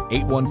U.S.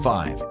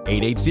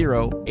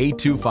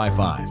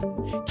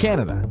 815-880-8255,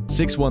 Canada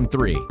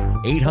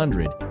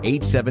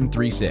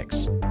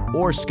 613-800-8736,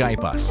 or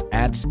Skype us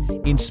at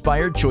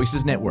Inspired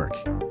Choices Network.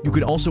 You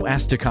can also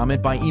ask to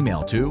comment by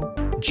email to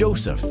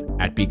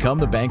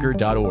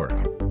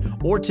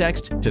joseph@becomethebanker.org or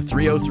text to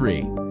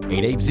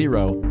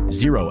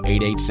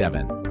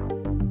 303-880-0887.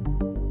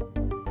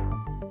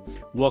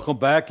 Welcome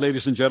back,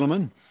 ladies and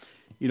gentlemen.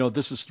 You know,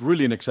 this is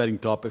really an exciting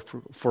topic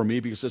for me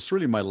because it's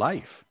really my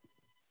life.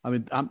 I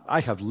mean, I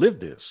have lived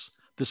this.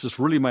 This is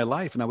really my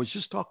life. And I was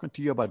just talking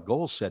to you about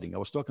goal setting. I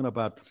was talking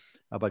about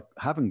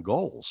having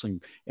goals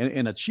and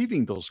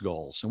achieving those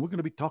goals. And we're going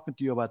to be talking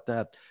to you about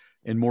that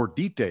in more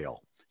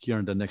detail here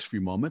in the next few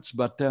moments.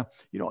 But,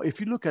 you know,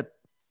 if you look at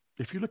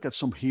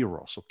some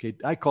heroes, okay,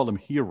 I call them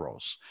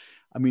heroes.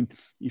 I mean,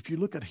 if you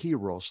look at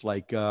heroes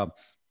like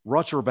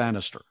Roger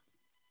Bannister,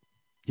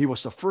 he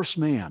was the first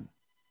man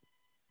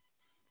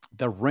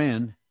that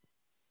ran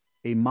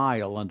a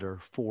mile under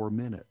 4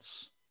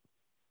 minutes.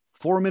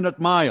 4-minute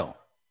mile.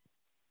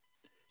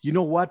 You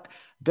know what?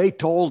 They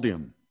told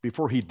him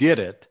before he did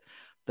it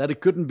that it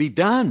couldn't be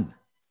done.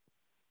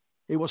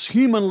 It was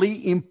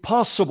humanly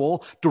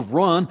impossible to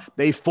run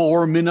a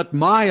 4-minute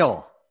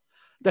mile.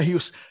 They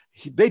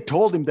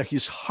told him that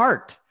his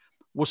heart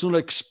was going to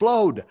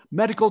explode.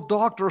 Medical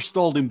doctors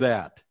told him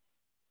that.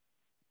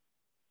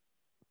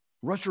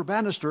 Roger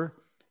Bannister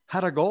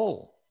had a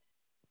goal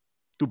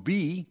to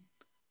be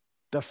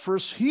the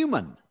first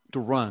human to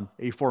run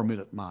a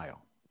 4-minute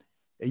mile.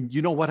 And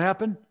you know what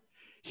happened?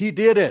 He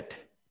did it.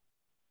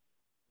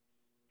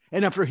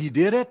 And after he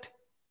did it,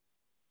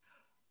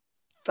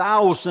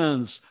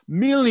 thousands,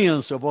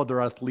 millions of other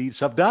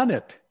athletes have done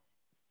it.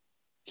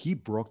 He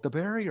broke the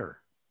barrier.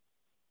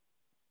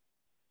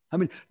 I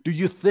mean, do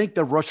you think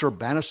that Roger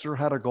Bannister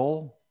had a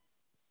goal?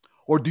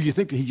 Or do you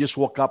think that he just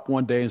woke up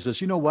one day and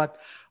says, you know what?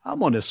 I'm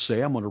going to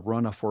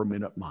run a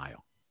 4-minute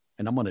mile,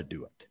 and I'm going to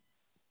do it.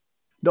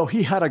 No,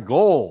 he had a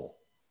goal.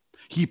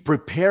 He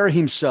prepared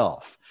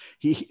himself,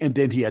 and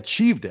then he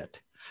achieved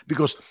it.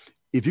 Because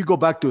if you go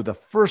back to the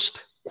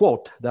first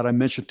quote that I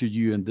mentioned to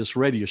you in this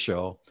radio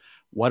show,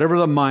 whatever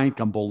the mind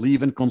can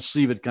believe and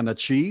conceive, it can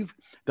achieve.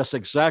 That's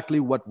exactly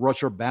what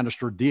Roger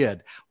Bannister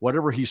did.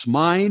 Whatever his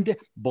mind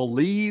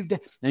believed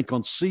and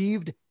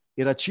conceived,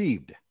 it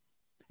achieved.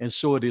 And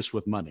so it is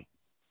with money.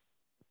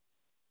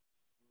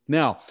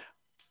 Now,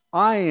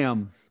 I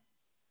am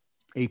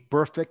a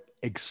perfect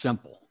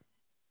example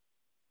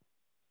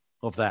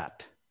of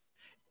that.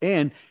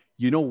 And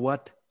you know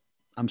what?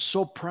 I'm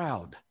so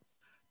proud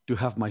to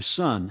have my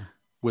son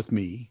with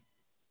me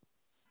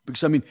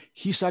because, I mean,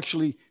 he's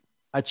actually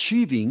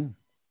achieving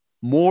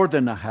more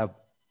than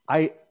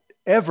I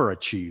ever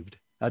achieved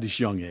at his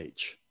young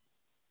age.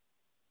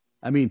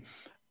 I mean,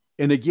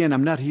 and again,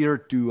 I'm not here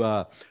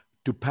to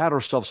pat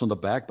ourselves on the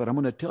back, but I'm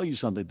going to tell you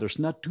something. There's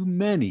not too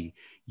many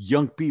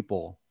young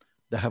people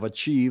that have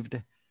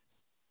achieved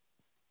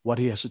what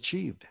he has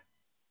achieved.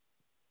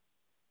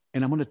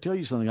 And I'm going to tell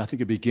you something. I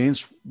think it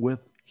begins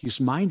with his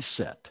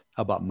mindset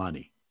about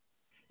money.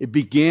 It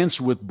begins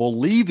with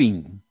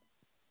believing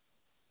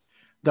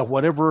that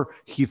whatever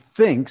he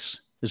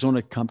thinks is going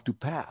to come to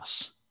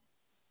pass.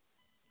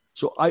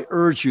 So I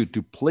urge you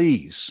to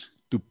please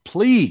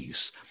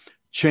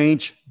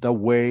change the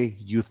way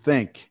you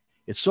think.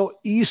 It's so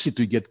easy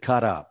to get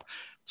caught up.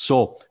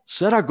 So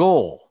set a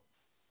goal.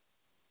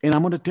 And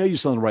I'm going to tell you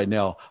something right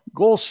now.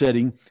 Goal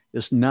setting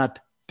is not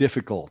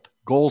difficult.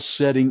 Goal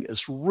setting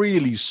is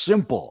really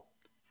simple.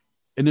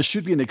 And it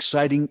should be an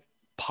exciting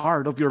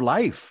part of your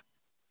life.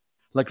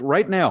 Like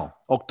right now,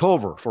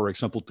 October, for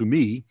example, to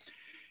me,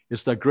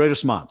 is the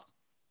greatest month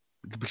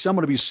because I'm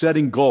going to be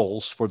setting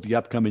goals for the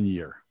upcoming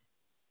year.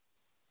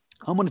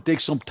 I'm going to take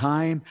some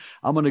time.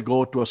 I'm going to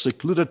go to a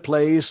secluded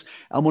place.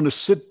 I'm going to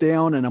sit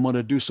down and I'm going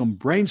to do some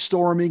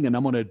brainstorming and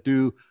I'm going to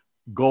do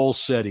goal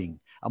setting.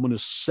 I'm going to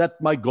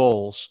set my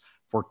goals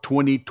for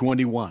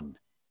 2021.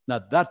 Now,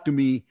 that to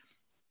me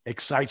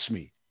excites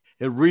me.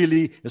 It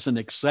really is an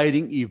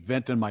exciting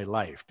event in my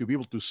life to be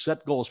able to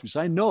set goals because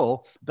I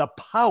know the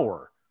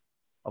power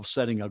of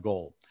setting a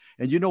goal.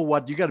 And you know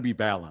what? You got to be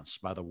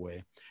balanced, by the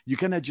way. You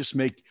cannot just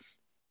make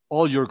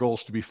all your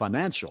goals to be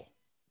financial.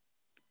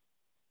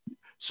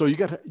 So you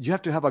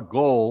have to have a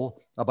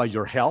goal about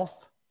your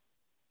health,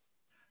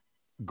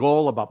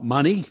 goal about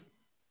money,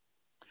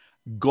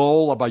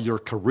 goal about your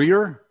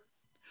career,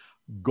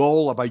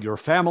 goal about your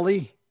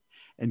family,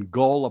 and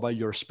goal about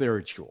your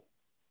spiritual.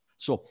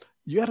 So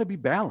you got to be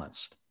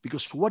balanced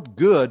because what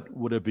good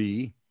would it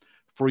be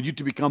for you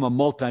to become a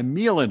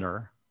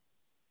multimillionaire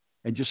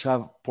and just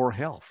have poor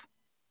health?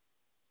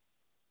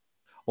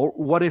 Or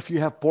what if you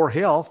have poor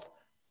health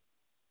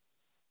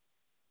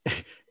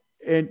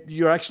and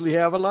you actually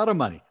have a lot of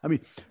money? I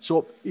mean,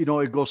 so,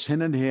 it goes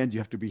hand in hand. You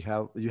have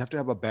to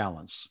have a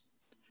balance.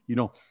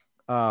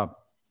 I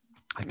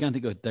can't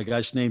think of the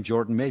guy's name,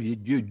 Jordan. Maybe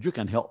you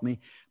can help me.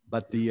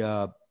 But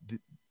the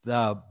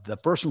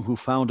person who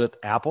founded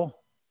Apple,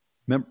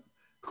 remember,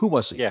 who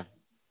was he? Yeah.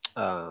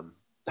 Oh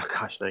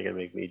gosh, now you're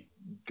gonna make me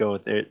go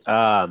with it.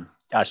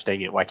 Gosh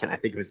dang it, why can't I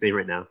think of his name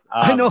right now?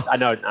 I know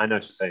what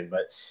you're saying,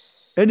 but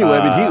anyway,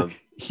 I mean,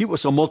 he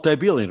was a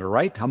multi-billionaire,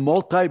 right? A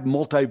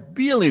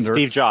multi-billionaire.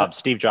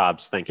 Steve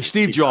Jobs. Thank you.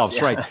 Steve Jobs,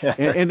 yeah. Right?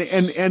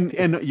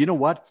 And you know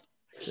what?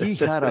 He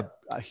had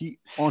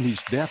on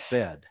his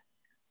deathbed.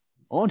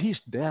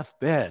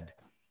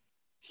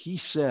 He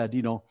said,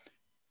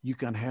 you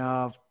can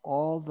have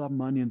all the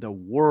money in the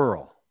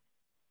world,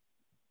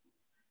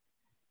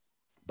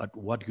 but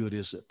what good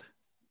is it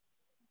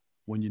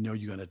when you know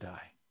you're going to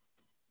die?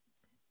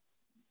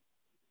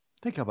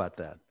 Think about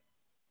that.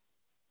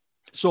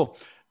 So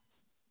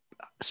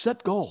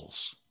set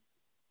goals,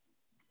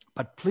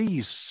 but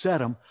please set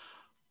them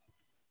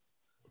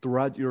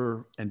throughout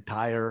your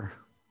entire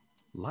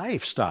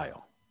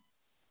lifestyle.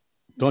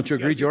 Don't you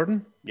agree,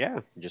 Jordan? Yeah,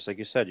 just like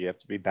you said, you have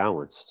to be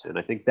balanced. And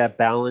I think that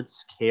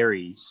balance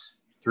carries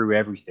through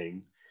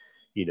everything,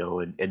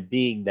 and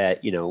being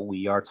that,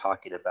 we are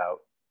talking about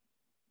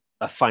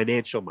a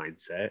financial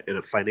mindset in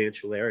a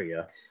financial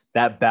area,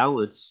 that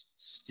balance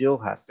still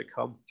has to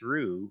come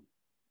through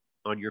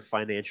on your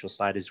financial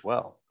side as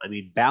well. I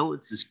mean,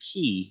 balance is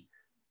key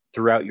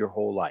throughout your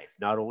whole life,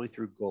 not only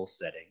through goal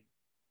setting,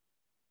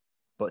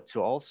 but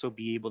to also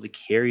be able to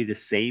carry the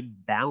same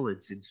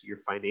balance into your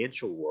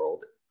financial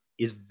world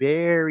is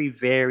very,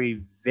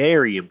 very,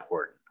 very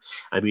important.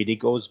 I mean, it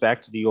goes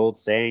back to the old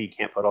saying, you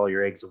can't put all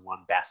your eggs in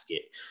one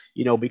basket,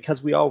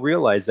 because we all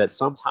realize that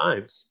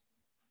sometimes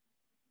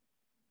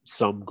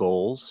some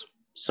goals,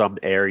 some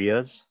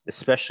areas,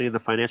 especially in the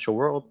financial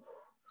world,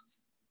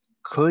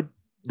 could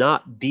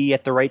not be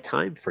at the right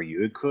time for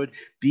you. It could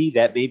be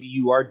that maybe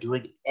you are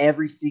doing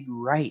everything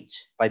right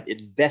by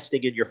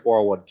investing in your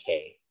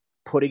 401k,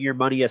 putting your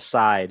money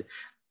aside,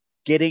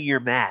 getting your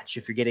match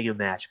if you're getting a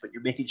match, but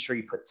you're making sure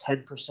you put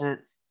 10%,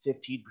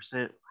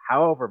 15%,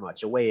 however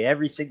much away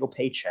every single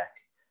paycheck.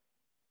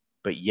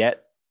 But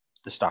yet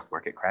the stock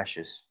market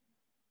crashes.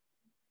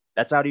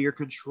 That's out of your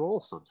control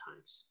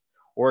sometimes.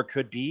 Or it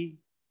could be,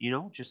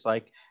 just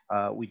like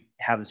we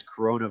have this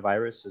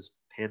coronavirus, this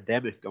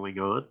pandemic going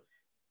on.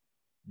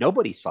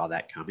 Nobody saw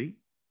that coming.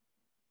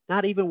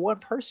 Not even one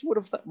person would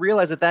have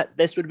realized that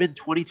this would have been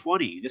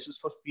 2020. This was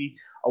supposed to be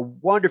a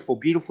wonderful,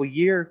 beautiful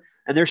year.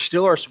 And there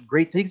still are some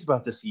great things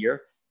about this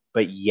year.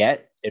 But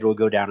yet it will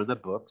go down in the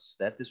books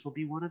that this will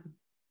be one of the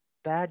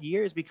bad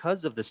years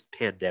because of this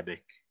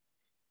pandemic,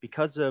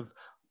 because of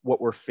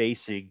what we're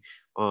facing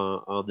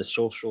on the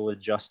social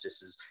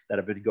injustices that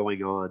have been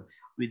going on.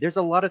 I mean, there's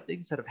a lot of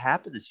things that have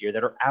happened this year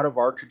that are out of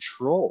our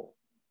control,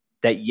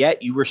 that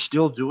yet you were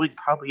still doing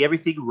probably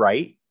everything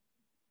right,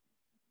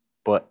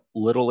 but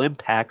little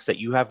impacts that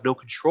you have no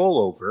control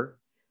over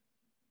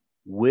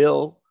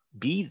will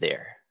be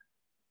there.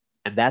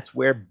 And that's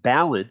where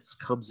balance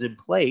comes in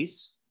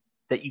place,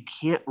 that you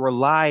can't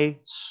rely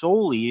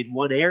solely in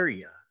one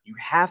area. You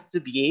have to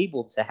be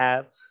able to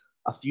have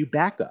a few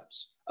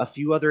backups, a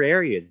few other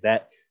areas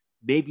that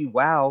maybe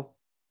while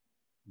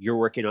you're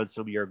working on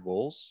some of your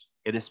goals,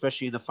 and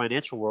especially in the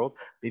financial world,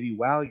 maybe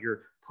while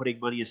you're putting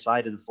money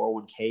aside in the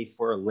 401k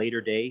for a later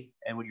day,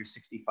 and when you're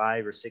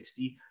 65 or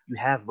 60, you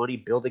have money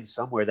building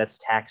somewhere that's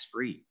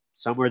tax-free,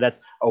 somewhere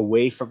that's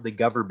away from the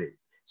government,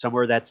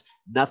 somewhere that's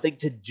nothing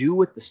to do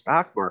with the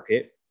stock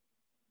market.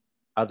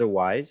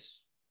 Otherwise,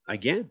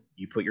 again,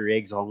 you put your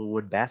eggs all in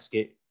one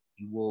basket,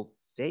 you will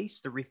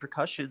face the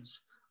repercussions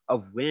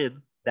of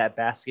when that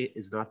basket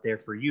is not there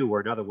for you,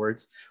 or in other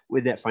words,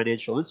 when that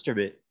financial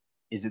instrument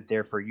isn't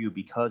there for you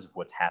because of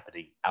what's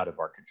happening out of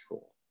our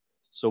control.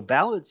 So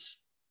balance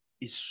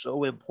is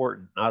so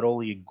important, not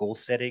only in goal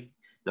setting,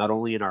 not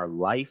only in our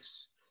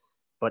lives,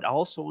 but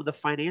also in the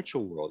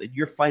financial world. In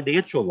your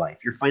financial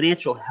life, your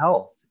financial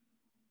health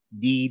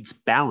needs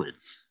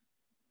balance.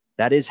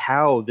 That is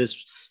how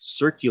this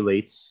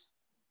circulates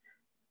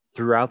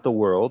throughout the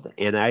world.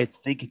 And I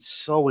think it's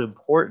so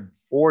important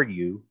for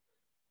you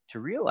to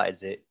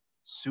realize it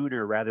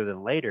sooner rather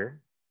than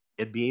later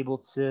and be able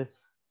to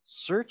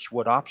search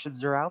what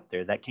options are out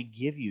there that can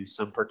give you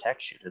some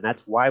protection. And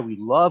that's why we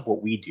love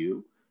what we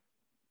do,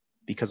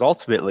 because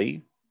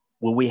ultimately,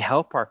 when we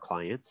help our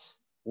clients,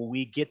 when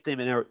we get them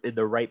in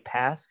the right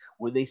path,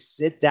 when they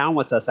sit down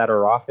with us at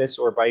our office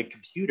or by a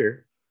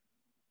computer,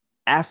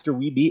 after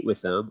we meet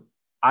with them,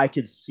 I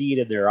can see it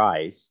in their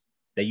eyes.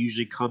 They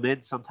usually come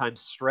in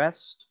sometimes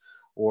stressed,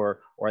 or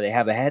they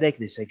have a headache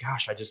and they say,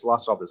 gosh, I just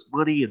lost all this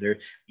money. And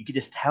you can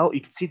just tell,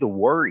 you can see the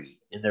worry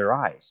in their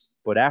eyes.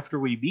 But after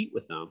we meet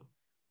with them,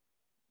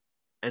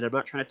 and I'm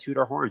not trying to toot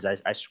our horns,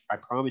 I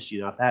promise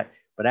you not that,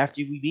 but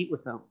after we meet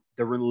with them,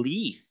 the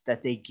relief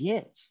that they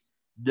get,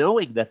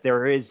 knowing that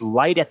there is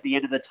light at the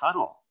end of the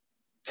tunnel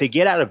to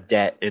get out of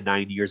debt in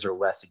 9 years or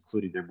less,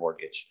 including their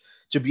mortgage,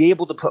 to be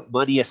able to put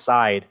money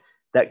aside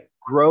that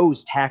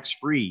grows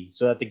tax-free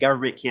so that the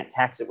government can't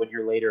tax it when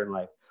you're later in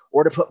life,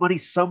 or to put money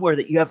somewhere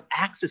that you have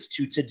access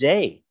to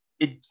today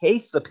in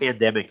case the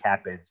pandemic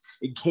happens,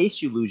 in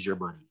case you lose your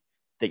money,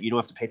 that you don't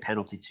have to pay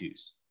penalty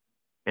twos.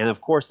 And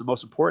of course, the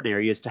most important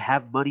area is to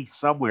have money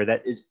somewhere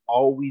that is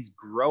always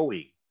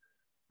growing,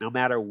 no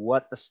matter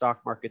what the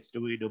stock market's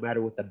doing, no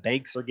matter what the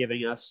banks are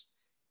giving us.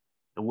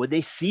 And when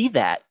they see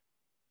that,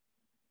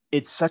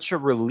 it's such a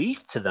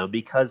relief to them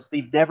because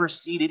they've never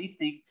seen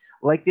anything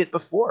like it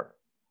before.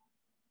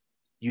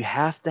 You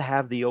have to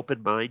have the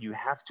open mind. You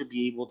have to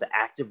be able to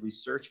actively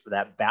search for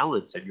that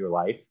balance in your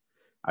life.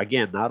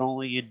 Again, not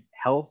only in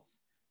health,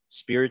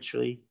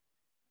 spiritually,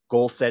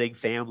 goal setting,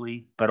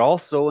 family, but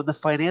also in the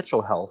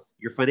financial health.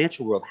 Your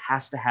financial world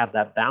has to have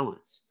that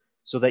balance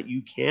so that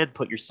you can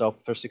put yourself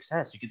for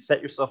success. You can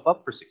set yourself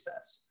up for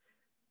success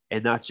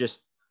and not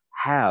just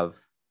have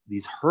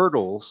these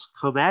hurdles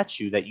come at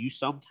you that you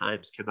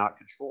sometimes cannot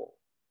control.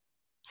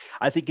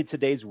 I think in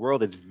today's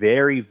world, it's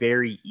very,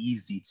 very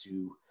easy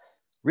to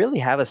really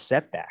have a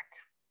setback.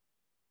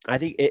 I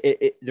think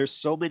there's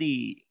so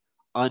many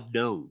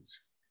unknowns,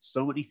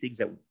 so many things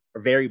that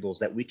are variables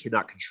that we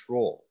cannot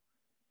control,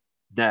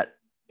 that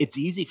it's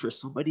easy for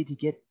somebody to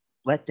get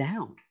let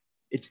down.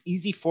 It's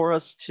easy for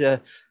us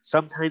to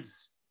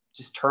sometimes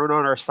just turn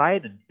on our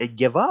side and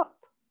give up.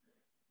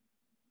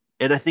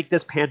 And I think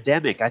this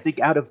pandemic, I think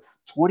out of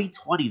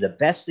 2020, the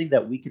best thing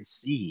that we can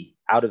see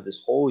out of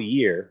this whole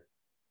year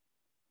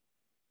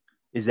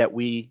is that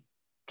we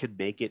can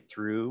make it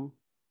through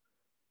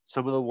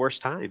some of the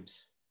worst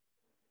times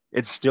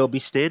and still be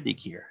standing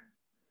here.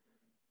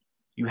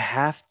 You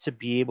have to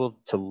be able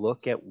to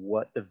look at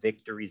what the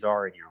victories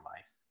are in your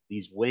life,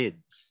 these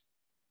wins,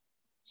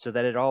 so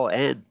that it all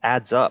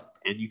adds up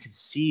and you can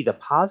see the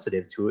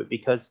positive to it,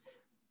 because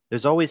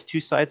there's always two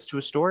sides to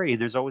a story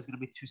and there's always going to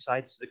be two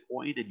sides to the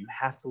coin. And you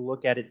have to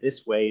look at it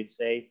this way and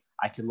say,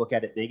 I can look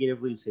at it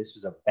negatively and say, this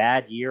was a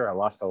bad year. I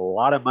lost a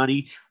lot of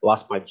money,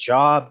 lost my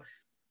job.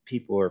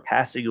 People are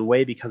passing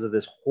away because of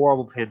this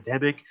horrible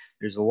pandemic.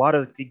 There's a lot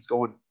of things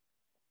going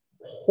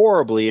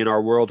horribly in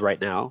our world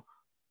right now.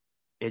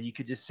 And you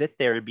could just sit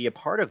there and be a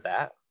part of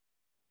that.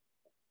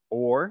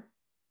 Or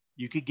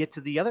you could get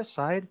to the other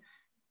side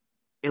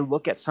and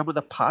look at some of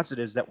the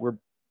positives that we're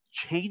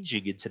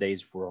changing in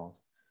today's world.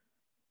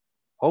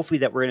 Hopefully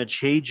that we're going to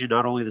change in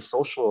not only the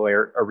social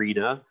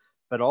arena,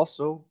 but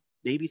also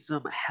maybe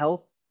some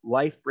health,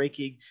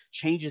 life-breaking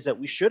changes that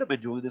we should have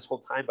been doing this whole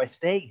time by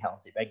staying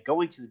healthy, by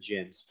going to the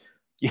gyms.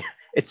 Yeah,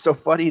 it's so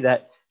funny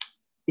that,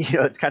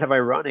 it's kind of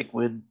ironic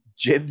when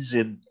gyms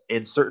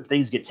and certain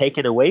things get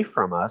taken away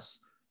from us,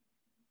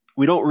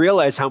 we don't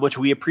realize how much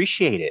we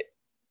appreciate it.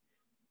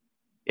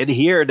 And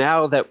here,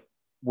 now that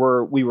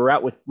we were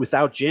out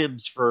without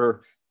gyms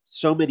for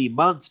so many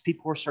months,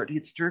 people were starting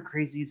to get stir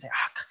crazy and say,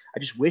 I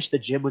just wish the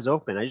gym was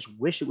open. I just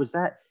wish it was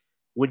that.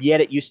 When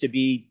yet it used to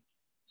be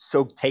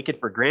so taken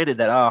for granted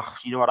that,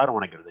 you know what, I don't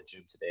want to go to the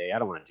gym today. I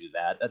don't want to do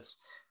that.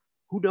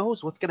 Who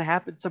knows what's going to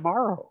happen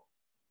tomorrow.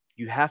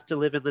 You have to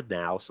live in the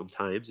now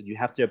sometimes, and you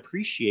have to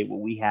appreciate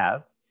what we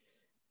have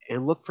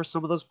and look for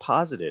some of those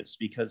positives,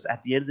 because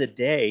at the end of the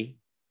day,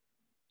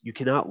 you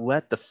cannot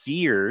let the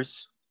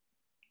fears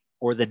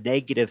or the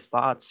negative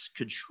thoughts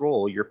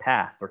control your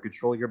path or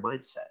control your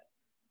mindset.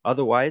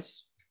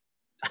 Otherwise,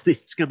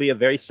 it's going to be a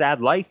very sad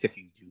life if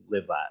you do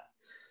live that.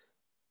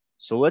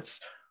 So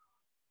let's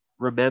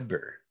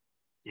remember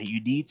that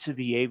you need to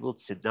be able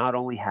to not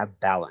only have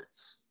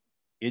balance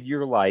in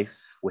your life,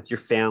 with your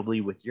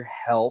family, with your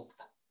health.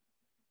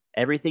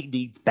 Everything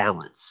needs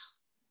balance,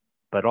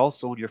 but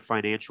also in your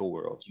financial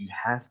world, you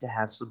have to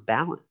have some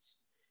balance.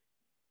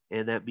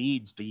 And that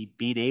means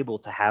being able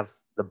to have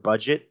the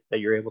budget that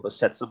you're able to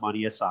set some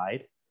money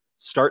aside,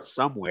 start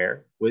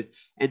somewhere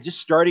and just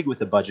starting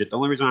with a budget. The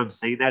only reason I'm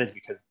saying that is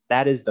because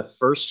that is the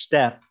first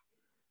step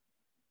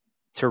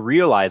to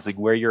realizing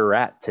where you're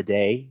at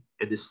today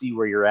and to see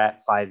where you're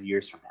at 5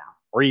 years from now.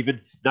 or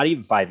even not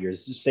even 5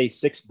 years, just say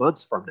 6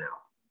 months from now.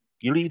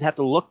 You don't even have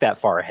to look that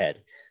far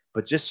ahead,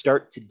 but just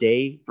start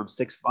today from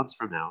 6 months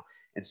from now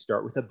and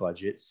start with a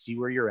budget, see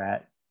where you're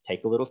at,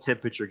 take a little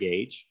temperature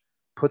gauge,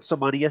 put some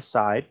money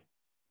aside.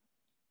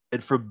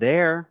 And from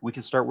there, we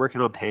can start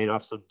working on paying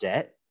off some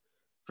debt.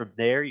 From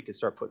there, you can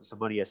start putting some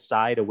money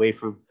aside away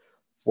from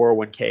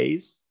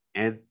 401ks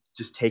and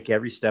just take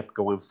every step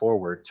going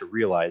forward to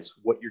realize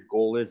what your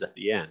goal is at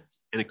the end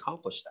and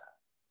accomplish that.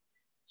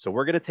 So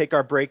we're going to take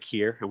our break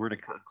here and we're going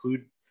to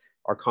conclude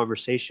our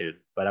conversation.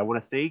 But I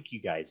want to thank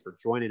you guys for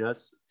joining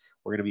us.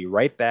 We're going to be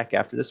right back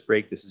after this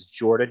break. This is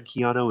Jordan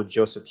Quiano and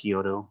Joseph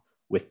Quiano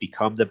with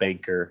Become the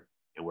Banker.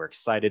 And we're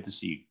excited to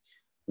see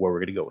where we're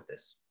going to go with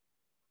this.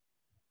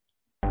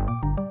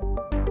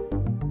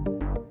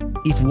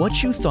 If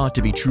what you thought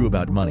to be true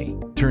about money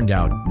turned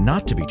out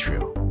not to be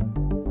true,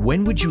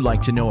 when would you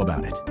like to know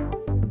about it?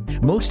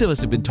 Most of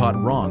us have been taught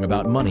wrong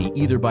about money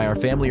either by our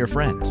family or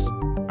friends.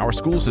 Our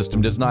school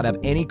system does not have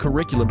any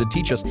curriculum to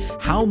teach us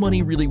how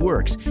money really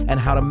works and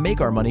how to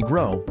make our money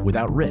grow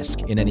without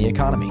risk in any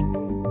economy.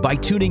 By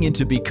tuning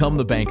into Become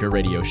the Banker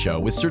radio show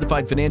with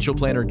certified financial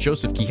planner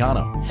Joseph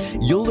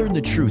Quijano, you'll learn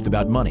the truth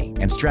about money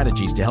and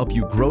strategies to help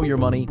you grow your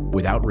money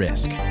without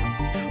risk.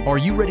 Are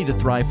you ready to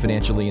thrive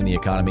financially in the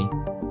economy?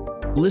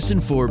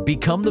 Listen for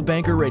Become the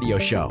Banker radio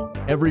show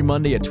every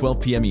Monday at 12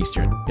 p.m.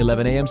 Eastern,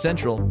 11 a.m.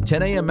 Central,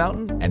 10 a.m.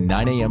 Mountain, and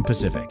 9 a.m.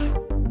 Pacific.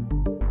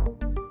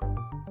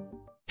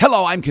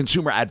 Hello, I'm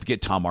consumer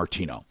advocate Tom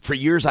Martino. For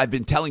years, I've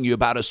been telling you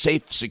about a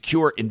safe,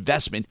 secure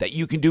investment that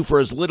you can do for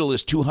as little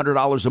as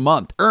 $200 a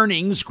month.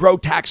 Earnings grow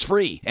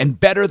tax-free. And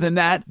better than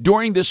that,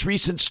 during this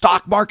recent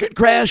stock market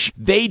crash,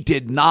 they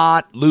did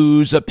not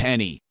lose a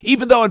penny.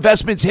 Even though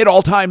investments hit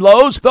all-time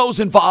lows, those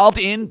involved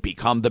in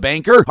Become the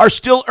Banker are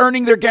still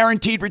earning their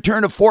guaranteed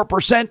return of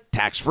 4%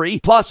 tax-free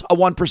plus a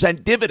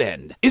 1%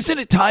 dividend. Isn't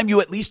it time you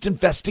at least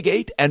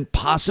investigate and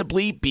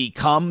possibly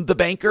become the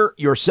banker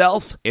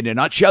yourself? In a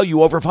nutshell, you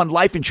overfund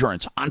life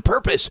insurance on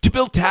purpose to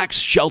build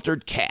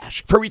tax-sheltered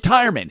cash for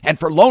retirement and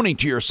for loaning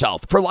to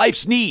yourself for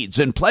life's needs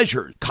and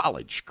pleasures,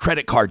 college,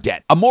 credit card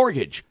debt, a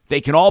mortgage. They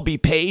can all be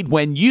paid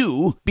when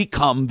you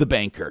become the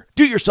banker.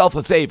 Do yourself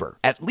a favor.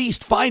 At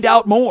least find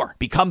out more.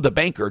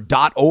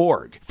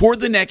 BecomeTheBanker.org. For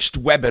the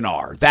next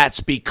webinar,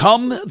 that's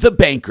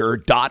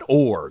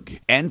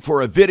BecomeTheBanker.org. And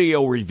for a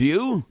video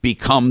review,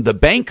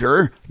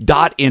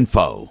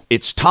 BecomeTheBanker.info.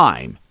 It's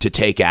time to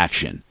take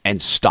action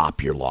and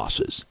stop your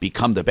losses.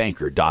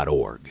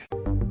 BecomeTheBanker.org.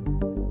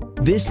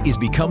 This is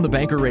Become the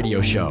Banker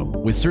radio show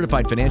with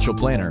certified financial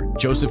planner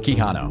Joseph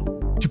Quijano.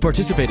 To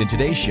participate in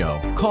today's show,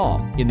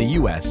 call in the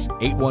U.S.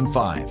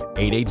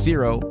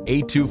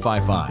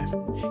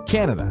 815-880-8255,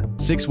 Canada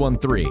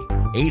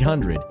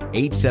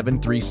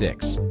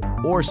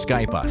 613-800-8736, or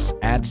Skype us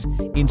at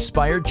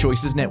Inspired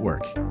Choices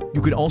Network.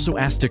 You can also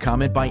ask to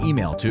comment by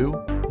email to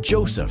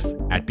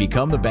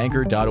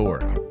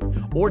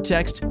joseph@becomethebanker.org or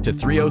text to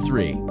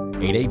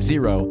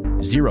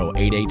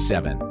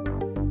 303-880-0887.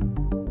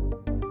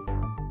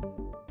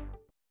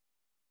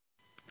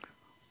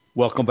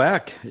 Welcome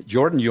back.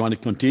 Jordan, you want to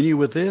continue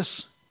with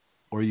this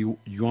or you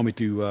want me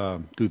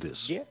to do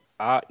this? Yeah.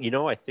 I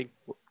think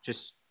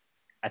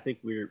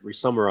we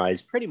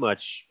summarized pretty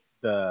much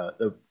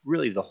the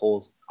really the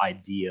whole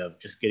idea of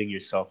just getting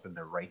yourself in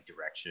the right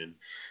direction.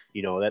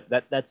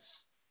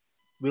 That's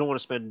we don't want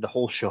to spend the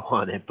whole show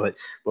on it, but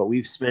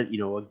we've spent,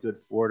 a good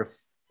 4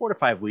 to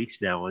 5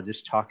 weeks now on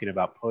just talking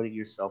about putting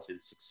yourself in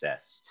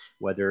success,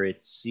 whether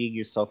it's seeing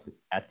yourself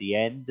at the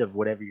end of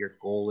whatever your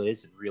goal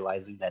is and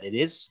realizing that it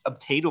is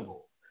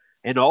obtainable,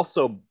 and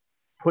also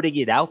putting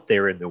it out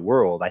there in the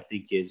world. I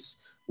think is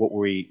what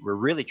we're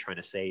really trying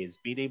to say, is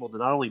being able to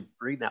not only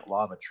bring that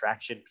law of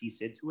attraction piece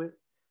into it,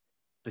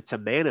 but to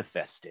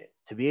manifest it,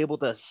 to be able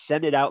to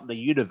send it out in the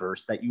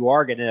universe that you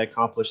are going to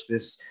accomplish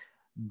this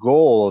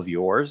goal of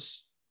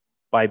yours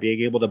by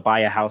being able to buy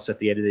a house at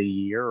the end of the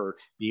year or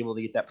be able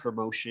to get that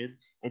promotion,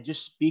 and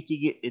just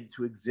speaking it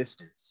into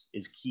existence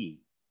is key.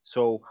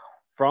 So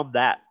from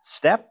that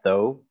step,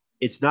 though,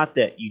 it's not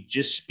that you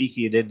just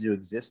speaking it into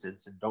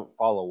existence and don't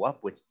follow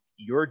up with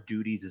your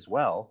duties as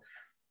well.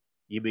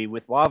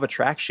 With law of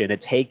attraction,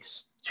 it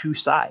takes two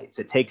sides.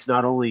 It takes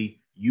not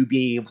only you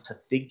being able to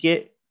think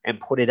it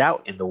and put it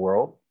out in the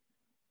world,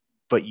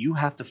 but you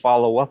have to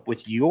follow up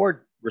with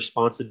your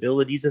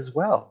responsibilities as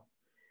well.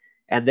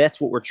 And that's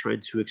what we're trying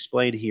to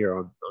explain here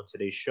on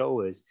today's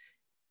show, is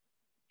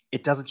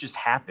it doesn't just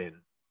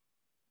happen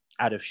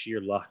out of sheer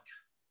luck.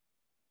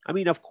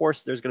 Of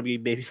course, there's going to be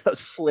maybe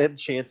slim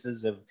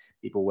chances of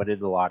people winning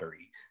the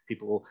lottery,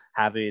 people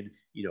having,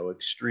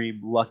 extreme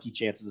lucky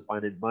chances of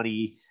finding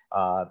money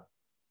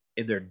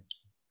in their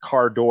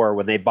car door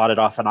when they bought it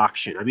off an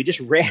auction. Just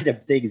random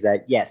things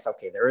that, yes,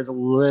 okay, there is a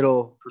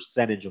little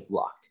percentage of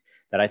luck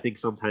that I think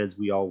sometimes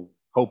we all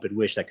hope and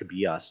wish that could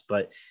be us,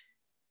 but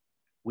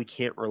we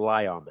can't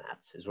rely on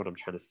that, is what I'm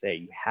trying to say.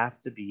 You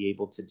have to be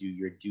able to do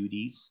your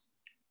duties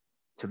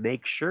to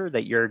make sure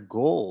that your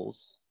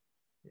goals,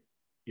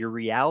 your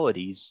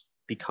realities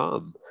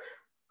become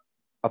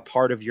a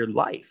part of your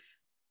life.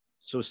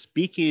 So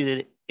speaking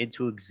it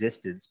into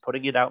existence,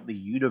 putting it out in the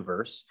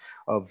universe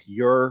of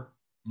your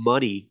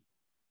money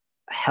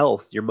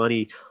health, your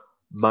money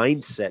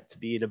mindset to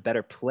be in a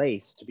better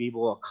place, to be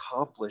able to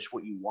accomplish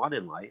what you want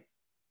in life.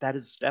 That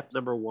is step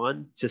number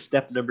one. To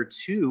step number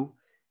two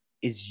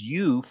is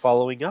you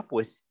following up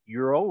with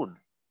your own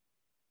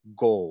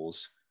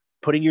goals,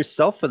 putting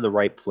yourself in the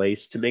right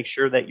place to make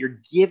sure that you're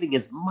giving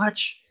as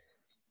much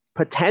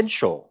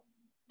potential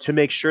to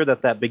make sure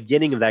that that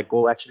beginning of that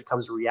goal actually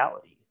becomes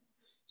reality,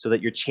 so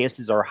that your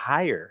chances are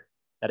higher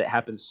that it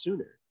happens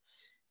sooner.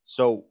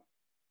 So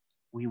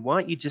we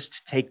want you just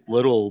to take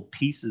little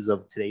pieces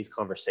of today's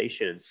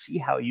conversation and see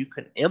how you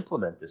can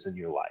implement this in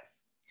your life.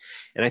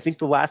 And I think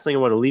the last thing I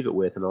want to leave it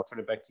with, and I'll turn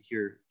it back to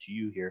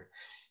you here,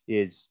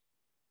 is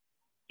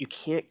you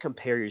can't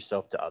compare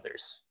yourself to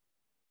others.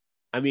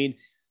 I mean,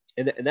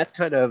 and that's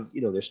kind of,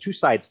 there's two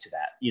sides to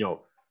that.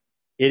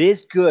 It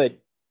is good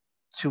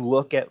to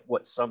look at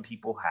what some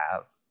people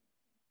have.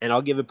 And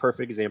I'll give a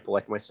perfect example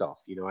like myself.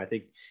 I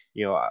think,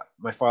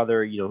 my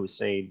father, was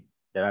saying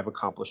that I've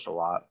accomplished a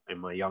lot in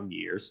my young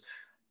years.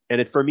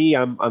 And for me,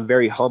 I'm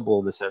very humble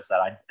in the sense that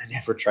I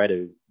never try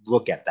to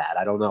look at that.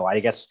 I don't know. I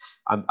guess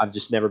I've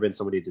just never been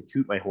somebody to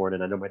toot my horn.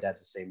 And I know my dad's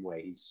the same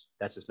way.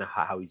 That's just not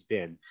how he's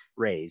been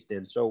raised.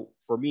 And so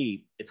for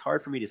me, it's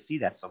hard for me to see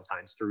that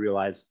sometimes, to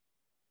realize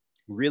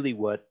really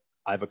what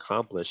I've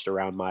accomplished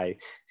around my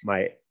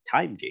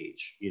time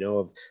gauge,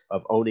 of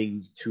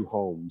owning 2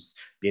 homes,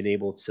 being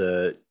able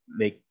to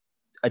make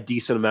a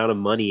decent amount of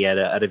money at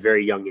a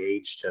very young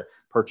age, to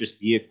purchase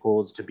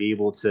vehicles, to be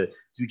able to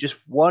do just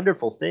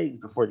wonderful things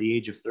before the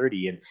age of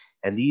 30.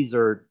 And these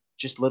are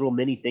just little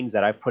mini things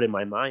that I've put in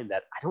my mind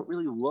that I don't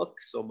really look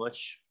so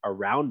much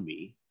around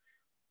me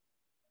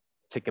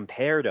to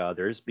compare to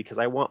others, because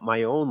I want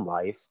my own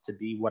life to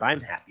be what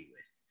I'm happy with.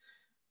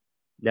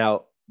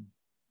 Now,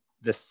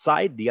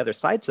 the other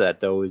side to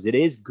that, though, is it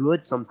is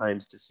good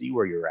sometimes to see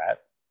where you're at,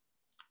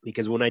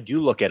 because when I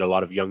do look at a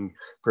lot of young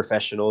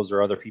professionals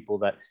or other people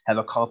that have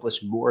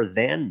accomplished more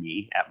than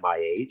me at my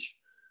age,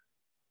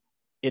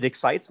 it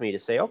excites me to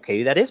say,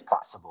 okay, that is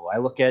possible. I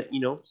look at,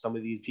 some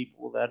of these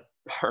people that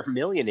are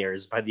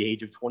millionaires by the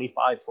age of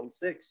 25,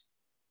 26,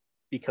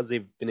 because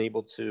they've been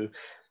able to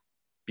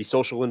be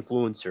social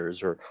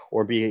influencers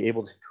or be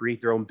able to create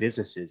their own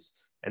businesses.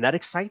 And that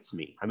excites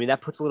me. I mean,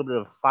 that puts a little bit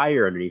of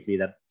fire underneath me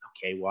that,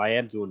 okay, well, I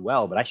am doing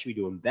well, but I should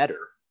be doing better.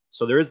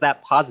 So there is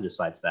that positive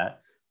side to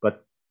that.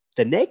 But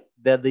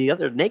the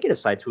other negative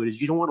side to it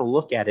is you don't want to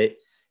look at it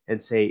and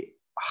say,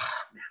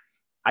 man,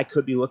 I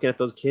could be looking at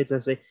those kids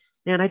and say,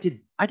 man, I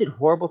did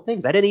horrible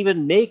things. I didn't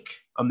even make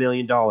 $1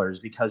 million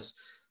because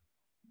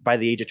by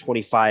the age of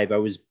 25, I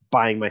was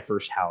buying my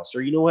first house.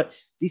 Or you know what?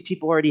 These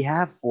people already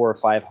have 4 or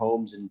 5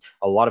 homes and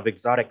a lot of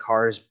exotic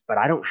cars, but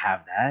I don't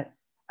have that.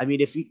 I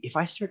mean, if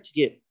I start to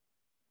get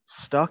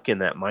stuck in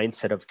that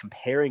mindset of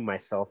comparing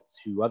myself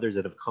to others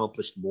that have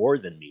accomplished more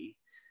than me,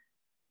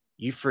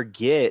 you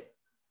forget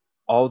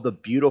all the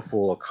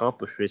beautiful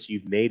accomplishments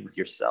you've made with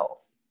yourself.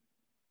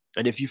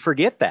 And if you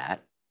forget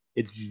that,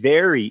 it's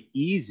very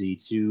easy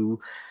to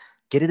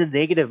get in a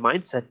negative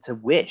mindset, to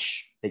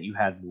wish that you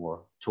had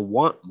more, to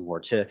want more,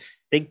 to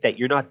think that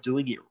you're not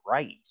doing it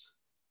right.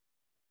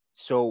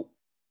 So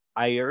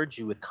I urge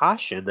you with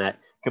caution that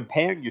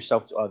comparing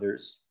yourself to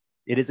others,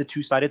 it is a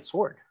two-sided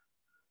sword.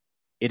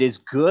 It is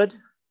good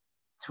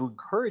to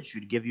encourage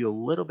you, to give you a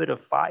little bit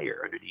of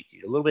fire underneath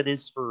you, a little bit of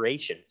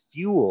inspiration,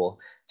 fuel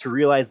to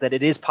realize that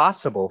it is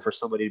possible for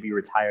somebody to be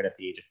retired at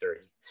the age of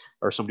 30,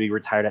 or somebody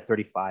retired at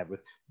 35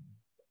 with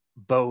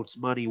boats,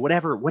 money,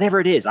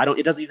 whatever it is.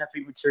 It doesn't even have to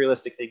be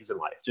materialistic things in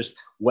life, just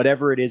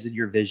whatever it is in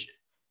your vision.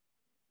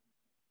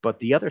 But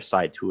the other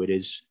side to it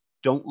is,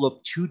 don't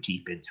look too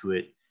deep into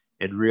it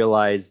and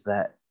realize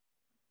that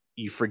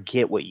you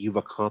forget what you've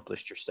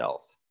accomplished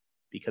yourself,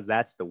 because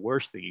that's the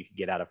worst thing you can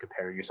get out of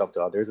comparing yourself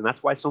to others. And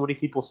that's why so many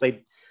people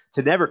say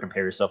to never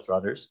compare yourself to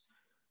others,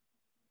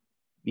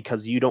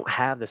 because you don't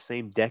have the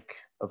same deck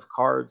of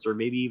cards, or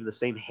maybe even the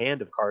same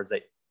hand of cards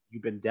that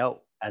you've been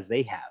dealt as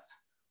they have.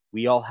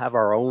 We all have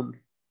our own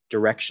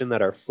direction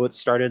that our foot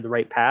started in the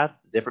right path,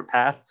 different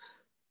path.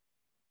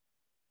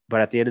 But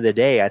at the end of the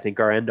day, I think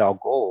our end all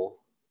goal,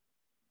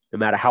 no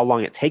matter how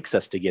long it takes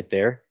us to get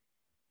there,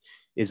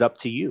 is up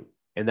to you.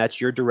 And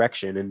that's your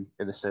direction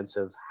in the sense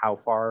of how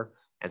far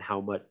and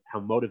how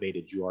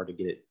motivated you are to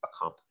get it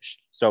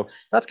accomplished. So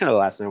that's kind of the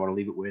last thing I want to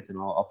leave it with, and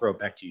I'll throw it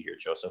back to you here,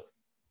 Joseph.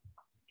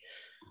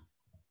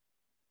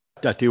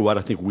 I tell you what,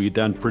 I think we've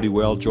done pretty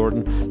well,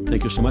 Jordan.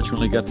 Thank you so much. We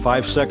only got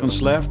 5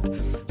 seconds left,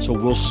 so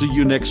we'll see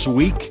you next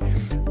week.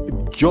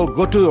 Joe,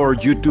 go to our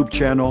YouTube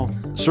channel.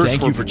 Search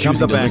Thank you for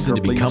choosing to listen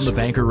to Become the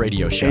Banker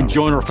radio show. And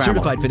join our family.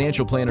 Certified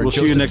financial planner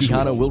Joseph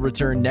Quijano will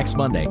return next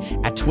Monday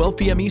at 12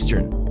 p.m.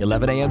 Eastern,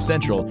 11 a.m.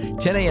 Central,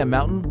 10 a.m.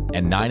 Mountain,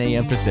 and 9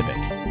 a.m. Pacific.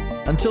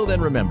 Until then,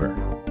 remember,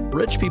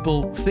 rich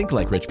people think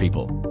like rich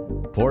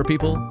people. Poor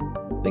people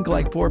think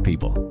like poor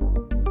people.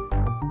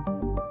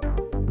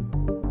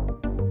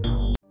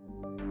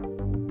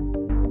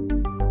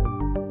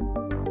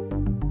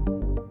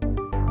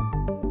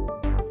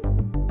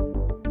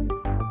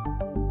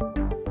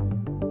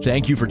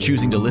 Thank you for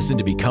choosing to listen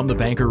to Become the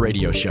Banker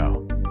radio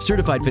show.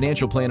 Certified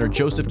financial planner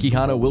Joseph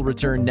Quijano will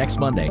return next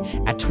Monday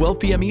at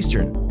 12 p.m.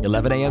 Eastern,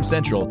 11 a.m.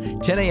 Central,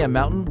 10 a.m.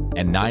 Mountain,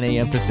 and 9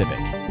 a.m. Pacific.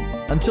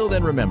 Until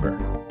then, remember,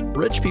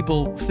 rich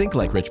people think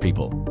like rich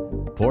people.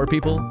 Poor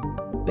people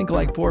think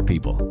like poor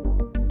people.